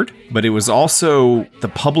of Harvard. But it was also, the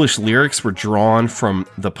published lyrics were drawn from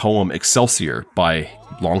the poem Excelsior by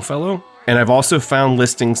Longfellow. And I've also found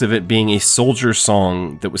listings of it being a soldier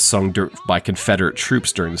song that was sung by Confederate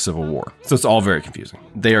troops during the Civil War. So it's all very confusing.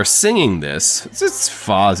 They are singing this. It's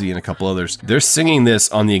Fozzie and a couple others. They're singing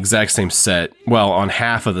this on the exact same set. Well, on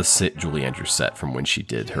half of the Julie Andrews set from when she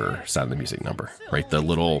did her Sound of the Music number. Right? The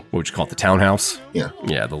little, what would you call it? The townhouse? Yeah.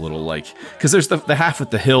 Yeah, the little because there's the half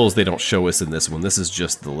with the hills they don't show us in this one. This is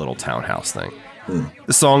just the little townhouse thing.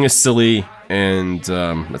 The song is silly, and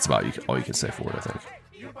that's about all you can say for it, I think.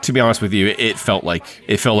 To be honest with you, it felt like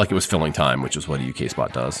it was filling time, which is what a UK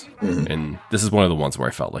spot does. Mm-hmm. And this is one of the ones where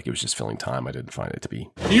I felt like it was just filling time. I didn't find it to be.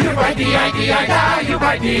 You by dee, I dee, I da. You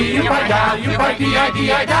by dee, you by da. You by dee, I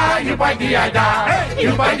dee, I da. You by dee, I da.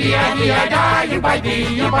 You by dee, I dee, I da. You by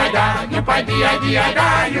dee, you by da. You by dee, I dee, I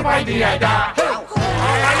da. You by dee, I da.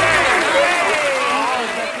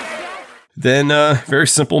 Then, very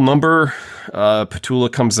simple number.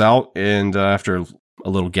 Petula comes out, and after a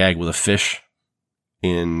little gag with a fish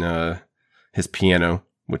in his piano,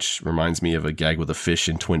 which reminds me of a gag with a fish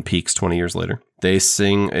in Twin Peaks 20 years later. They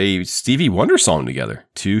sing a Stevie Wonder song together,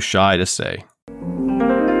 Too Shy to Say.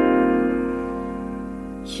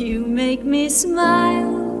 You make me smile,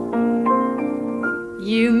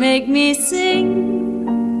 you make me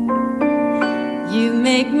sing, you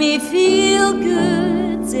make me feel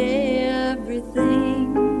good,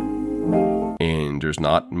 everything. And there's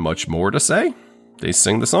not much more to say. They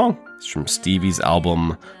sing the song. It's from Stevie's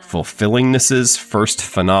album, Fulfillingness's First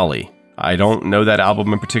Finale. I don't know that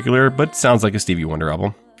album in particular, but it sounds like a Stevie Wonder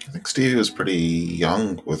album. I think Stevie was pretty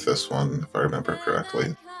young with this one, if I remember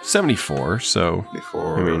correctly. 74, so...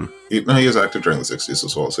 74. I mean... He was active during the 60s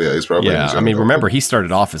as well, so yeah, he's probably... Yeah, I mean, remember, he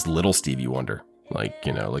started off as little Stevie Wonder. Like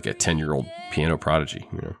a 10-year-old piano prodigy,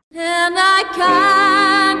 And I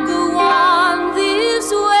can't go on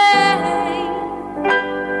this way,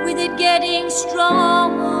 with it getting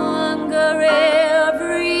stronger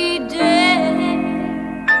every day,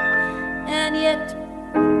 and yet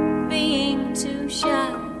being too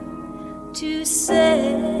shy to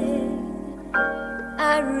say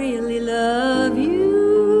I really love you.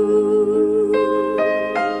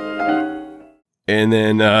 And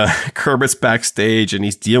then Kermit's backstage and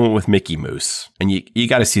he's dealing with Mickey Mouse. And you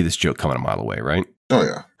got to see this joke coming a mile away, right? Oh,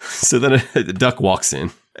 yeah. So then the duck walks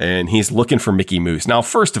in and he's looking for Mickey Mouse. Now,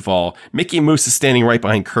 first of all, Mickey Mouse is standing right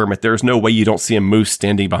behind Kermit. There's no way you don't see a moose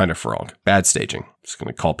standing behind a frog. Bad staging. Just going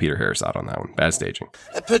to call Peter Harris out on that one. Bad staging.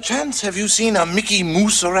 Perchance, have you seen a Mickey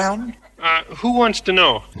Mouse around? Who wants to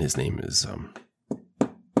know? And his name is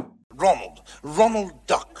Ronald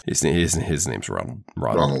Duck. His name's Ronald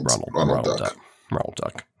Duck. Ronald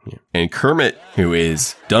Duck. Yeah. And Kermit, who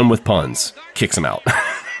is done with puns, kicks him out.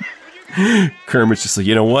 Kermit's just like,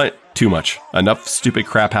 you know what? Too much. Enough stupid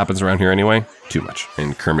crap happens around here anyway. Too much.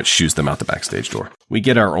 And Kermit shoos them out the backstage door. We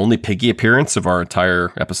get our only piggy appearance of our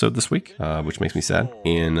entire episode this week, which makes me sad,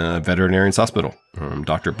 in Veterinarian's Hospital.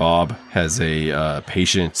 Dr. Bob has a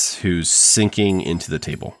patient who's sinking into the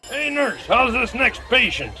table. Hey, nurse, how's this next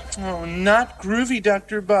patient? Oh, not groovy,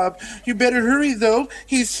 Dr. Bob. You better hurry, though.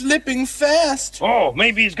 He's slipping fast. Oh,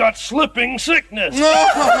 maybe he's got slipping sickness. No,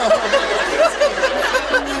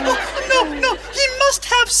 he must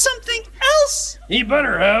have something else. He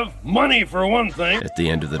better have money for one thing. At the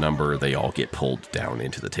end of the number, they all get pulled down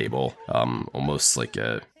into the table, almost like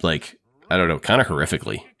I don't know, kind of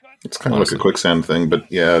horrifically. It's kind of like a quicksand thing, but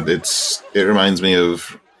yeah, it reminds me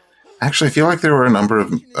of. Actually, I feel like there were a number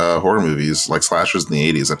of horror movies, like slashers in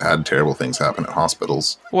the 80s, that had terrible things happen at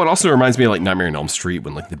hospitals. Well, it also reminds me of like Nightmare on Elm Street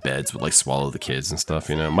when like the beds would like swallow the kids and stuff,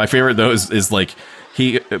 you know. My favorite though is like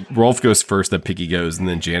Rolf goes first, then Piggy goes, and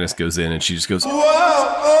then Janice goes in and she just goes, Wow,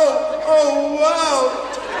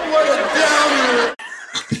 wow, what a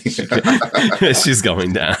downer. She's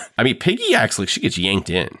going down. I mean, Piggy actually, she gets yanked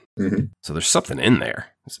in. Mm-hmm. So there's something in there.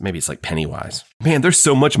 Maybe it's like Pennywise. Man, there's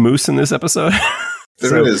so much moose in this episode.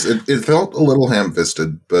 There is. It felt a little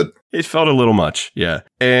ham-fisted, but... It felt a little much, yeah.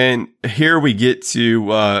 And here we get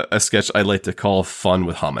to a sketch I like to call Fun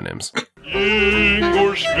with Homonyms.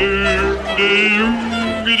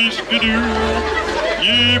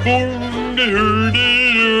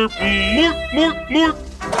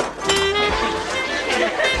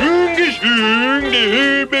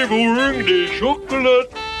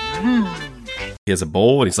 He has a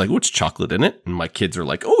bowl and he's like, "What's chocolate in it?" And my kids are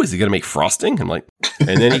like, "Oh, is he gonna make frosting?" I'm like,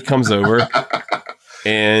 and then he comes over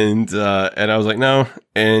and I was like, "No."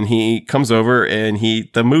 And he comes over and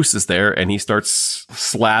the moose is there and he starts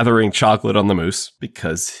slathering chocolate on the moose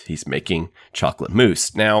because he's making chocolate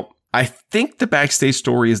mousse. Now, I think the backstage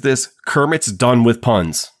story is this: Kermit's done with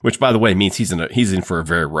puns, which, by the way, means he's in for a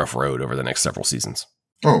very rough road over the next several seasons.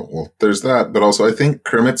 Oh, well, there's that. But also, I think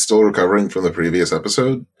Kermit's still recovering from the previous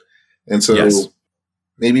episode. And so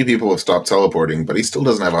maybe people have stopped teleporting, but he still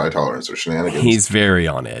doesn't have a high tolerance for shenanigans. He's very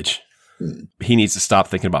on edge. He needs to stop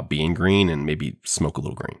thinking about being green and maybe smoke a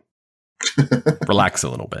little green. Relax a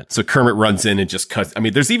little bit. So Kermit runs in and just cuts. I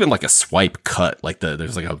mean, there's even like a swipe cut,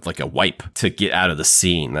 there's like a wipe to get out of the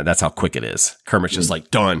scene. That's how quick it is. Kermit's just like,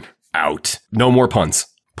 done, out. No more puns.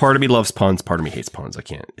 Part of me loves puns. Part of me hates puns. I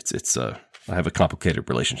can't. I have a complicated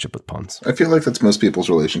relationship with puns. I feel like that's most people's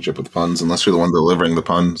relationship with puns, unless you're the one delivering the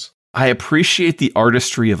puns. I appreciate the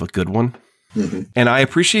artistry of a good one, and I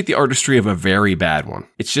appreciate the artistry of a very bad one.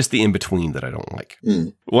 It's just the in-between that I don't like.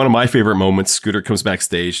 One of my favorite moments, Scooter comes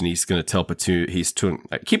backstage and he's going to tell Petunia,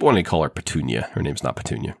 I keep wanting to call her Petunia. Her name's not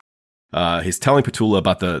Petunia. He's telling Petula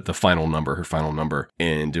about her final number,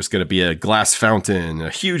 and there's going to be a glass fountain, a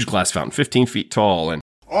huge glass fountain, 15 feet tall, and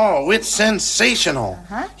oh, it's sensational.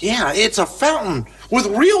 Yeah, it's a fountain with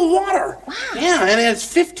real water. Wow. Yeah, and it's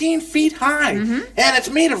 15 feet high. And it's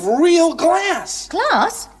made of real glass.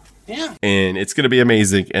 Glass? Yeah. And it's going to be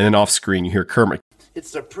amazing. And then off screen, you hear Kermit.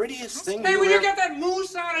 It's the prettiest thing Hey, will you get that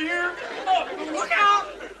moose out of here? Oh, look out!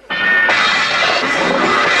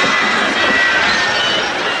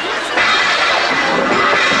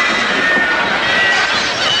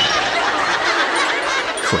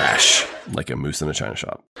 Crash. Like a moose in a china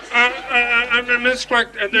shop. Miss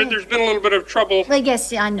Clark, there's been a little bit of trouble. Well,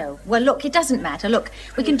 yes, I know. Well, look, it doesn't matter. Look,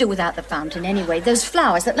 we can do without the fountain anyway. Those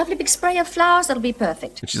flowers, that lovely big spray of flowers, that'll be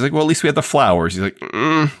perfect. And she's like, well, at least we had the flowers. He's like,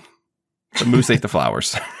 the moose ate the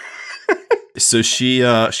flowers. So she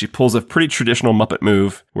pulls a pretty traditional Muppet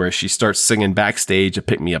move where she starts singing backstage a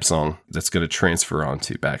pick-me-up song that's going to transfer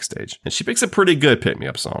onto backstage. And she picks a pretty good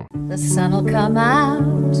pick-me-up song. The sun'll come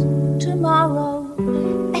out tomorrow.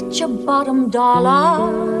 Bet your bottom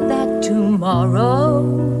dollar that tomorrow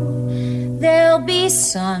there'll be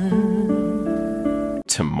sun.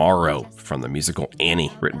 Tomorrow from the musical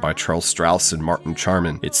Annie, written by Charles Strauss and Martin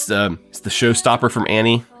Charman. It's the showstopper from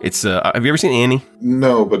Annie. It's have you ever seen Annie?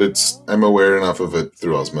 No, but I'm aware enough of it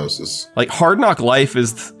through osmosis. Like Hard Knock Life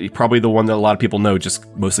is probably the one that a lot of people know just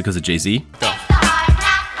mostly because of Jay-Z.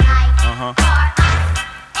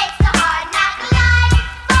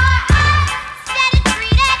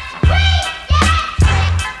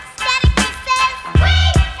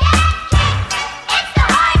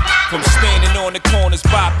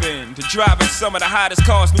 some of the hottest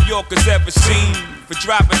cars New Yorkers ever seen. For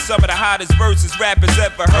dropping some of the hottest verses rappers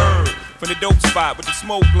ever heard. From the dope spot with the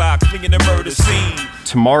smoke block, flinging the murder scene.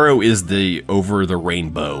 Tomorrow is the over the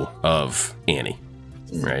rainbow of Annie,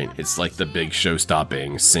 right? It's like the big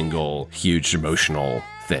show-stopping, single, huge emotional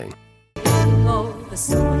thing. Oh, the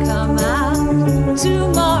sun will come out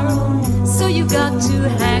tomorrow, so you got to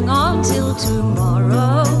hang on till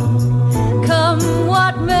tomorrow. Come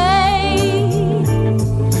what may.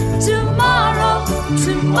 Tomorrow,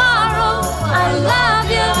 tomorrow, I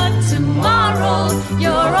love you. Tomorrow,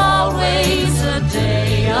 you're always a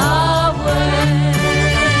day away.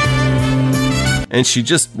 And she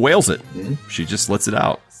just wails it. She just lets it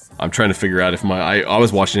out. I'm trying to figure out if I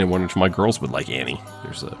was watching it wondering if my girls would like Annie.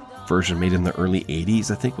 There's a version made in the early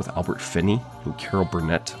 80s, I think, with Albert Finney and Carol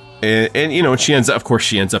Burnett. And you know, she ends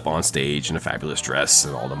up on stage in a fabulous dress,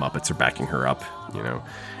 and all the Muppets are backing her up. You know,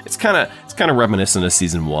 it's kind of reminiscent of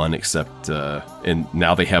season 1, except and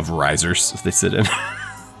now they have risers they sit in.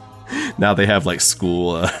 Now they have like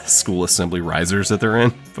school assembly risers that they're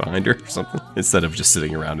in behind her or something, instead of just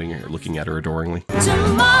sitting around and looking at her adoringly.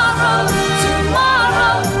 Tomorrow,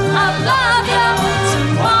 tomorrow, I love you.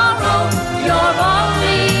 Tomorrow, you're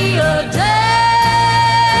only a day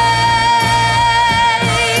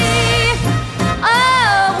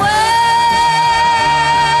away.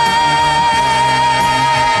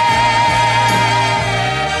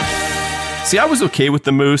 See, I was okay with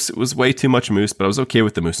the moose. It was way too much moose, but I was okay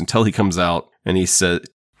with the moose until he comes out and he said... Okay,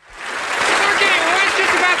 well, that's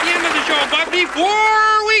just about the end of the show, but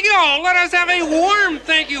before we go, let us have a warm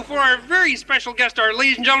thank you for our very special guest star,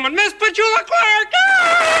 ladies and gentlemen, Miss Petula Clark!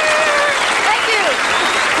 Thank you.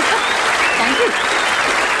 Thank you.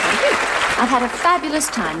 I've had a fabulous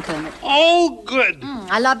time, Kermit. Oh, good.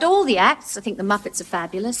 I loved all the acts. I think the Muppets are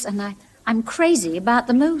fabulous, and I'm crazy about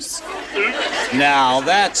the moose. Now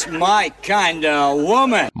that's my kind of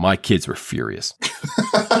woman. My kids were furious.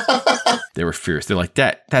 They were furious. They're like,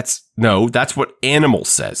 that's what Animal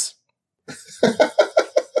says.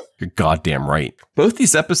 You're goddamn right. Both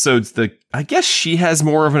these episodes, I guess she has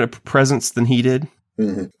more of a presence than he did.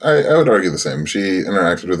 Mm-hmm. I would argue the same. She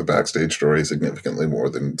interacted with the backstage story significantly more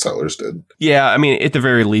than Sellers did. Yeah, I mean, at the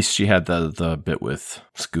very least, she had the bit with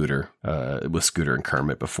Scooter and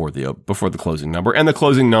Kermit before the closing number, and the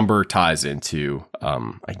closing number ties into, I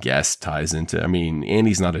mean,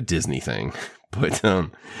 Annie's not a Disney thing, but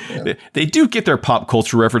they do get their pop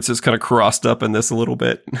culture references kind of crossed up in this a little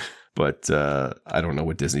bit. But I don't know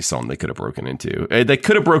what Disney song they could have broken into. They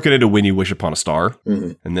could have broken into When You Wish Upon a Star,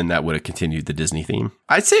 and then that would have continued the Disney theme.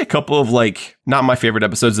 I'd say a couple of, not my favorite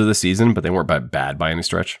episodes of the season, but they weren't bad by any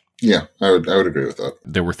stretch. Yeah, I would agree with that.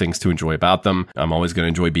 There were things to enjoy about them. I'm always going to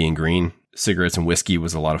enjoy Being Green. Cigarettes and Whiskey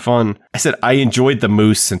was a lot of fun. I said I enjoyed the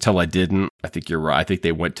moose until I didn't. I think you're right. I think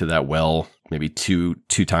they went to that well maybe two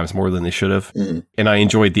times more than they should have. And I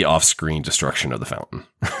enjoyed the off-screen destruction of the fountain.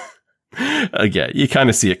 Again, you kind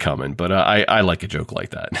of see it coming, but I like a joke like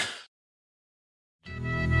that.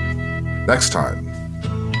 Next time,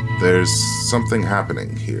 there's something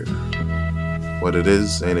happening here. What it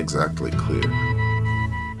is ain't exactly clear.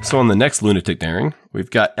 So on the next Lunatic Daring,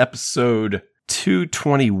 we've got episode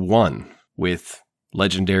 221 with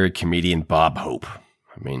legendary comedian Bob Hope.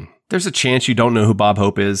 I mean, there's a chance you don't know who Bob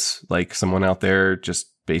Hope is, like someone out there just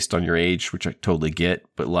based on your age, which I totally get,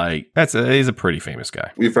 but he's a pretty famous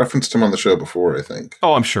guy. We've referenced him on the show before, I think.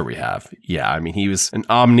 Oh, I'm sure we have. Yeah, I mean, he was an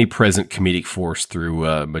omnipresent comedic force through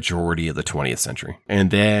a majority of the 20th century.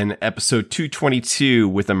 And then episode 222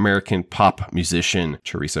 with American pop musician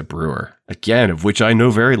Teresa Brewer, again, of which I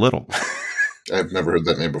know very little. I've never heard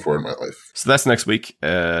that name before in my life. So that's next week.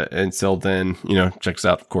 Until then, check us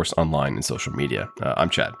out, of course, online and social media.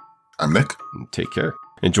 I'm Chad. I'm Nick. Take care.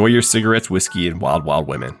 Enjoy your cigarettes, whiskey, and wild, wild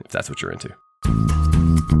women, if that's what you're into.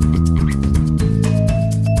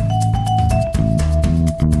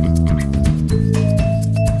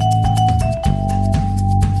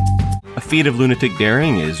 A Feat of Lunatic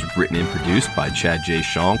Daring is written and produced by Chad J.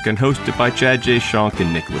 Shonk and hosted by Chad J. Shonk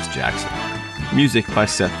and Nicholas Jackson. Music by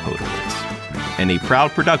Seth Podowitz. And a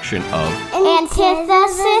proud production of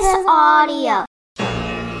Antithesis Audio.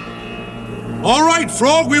 All right,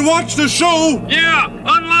 Frog, we watched the show. Yeah,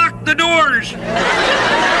 unlock the doors.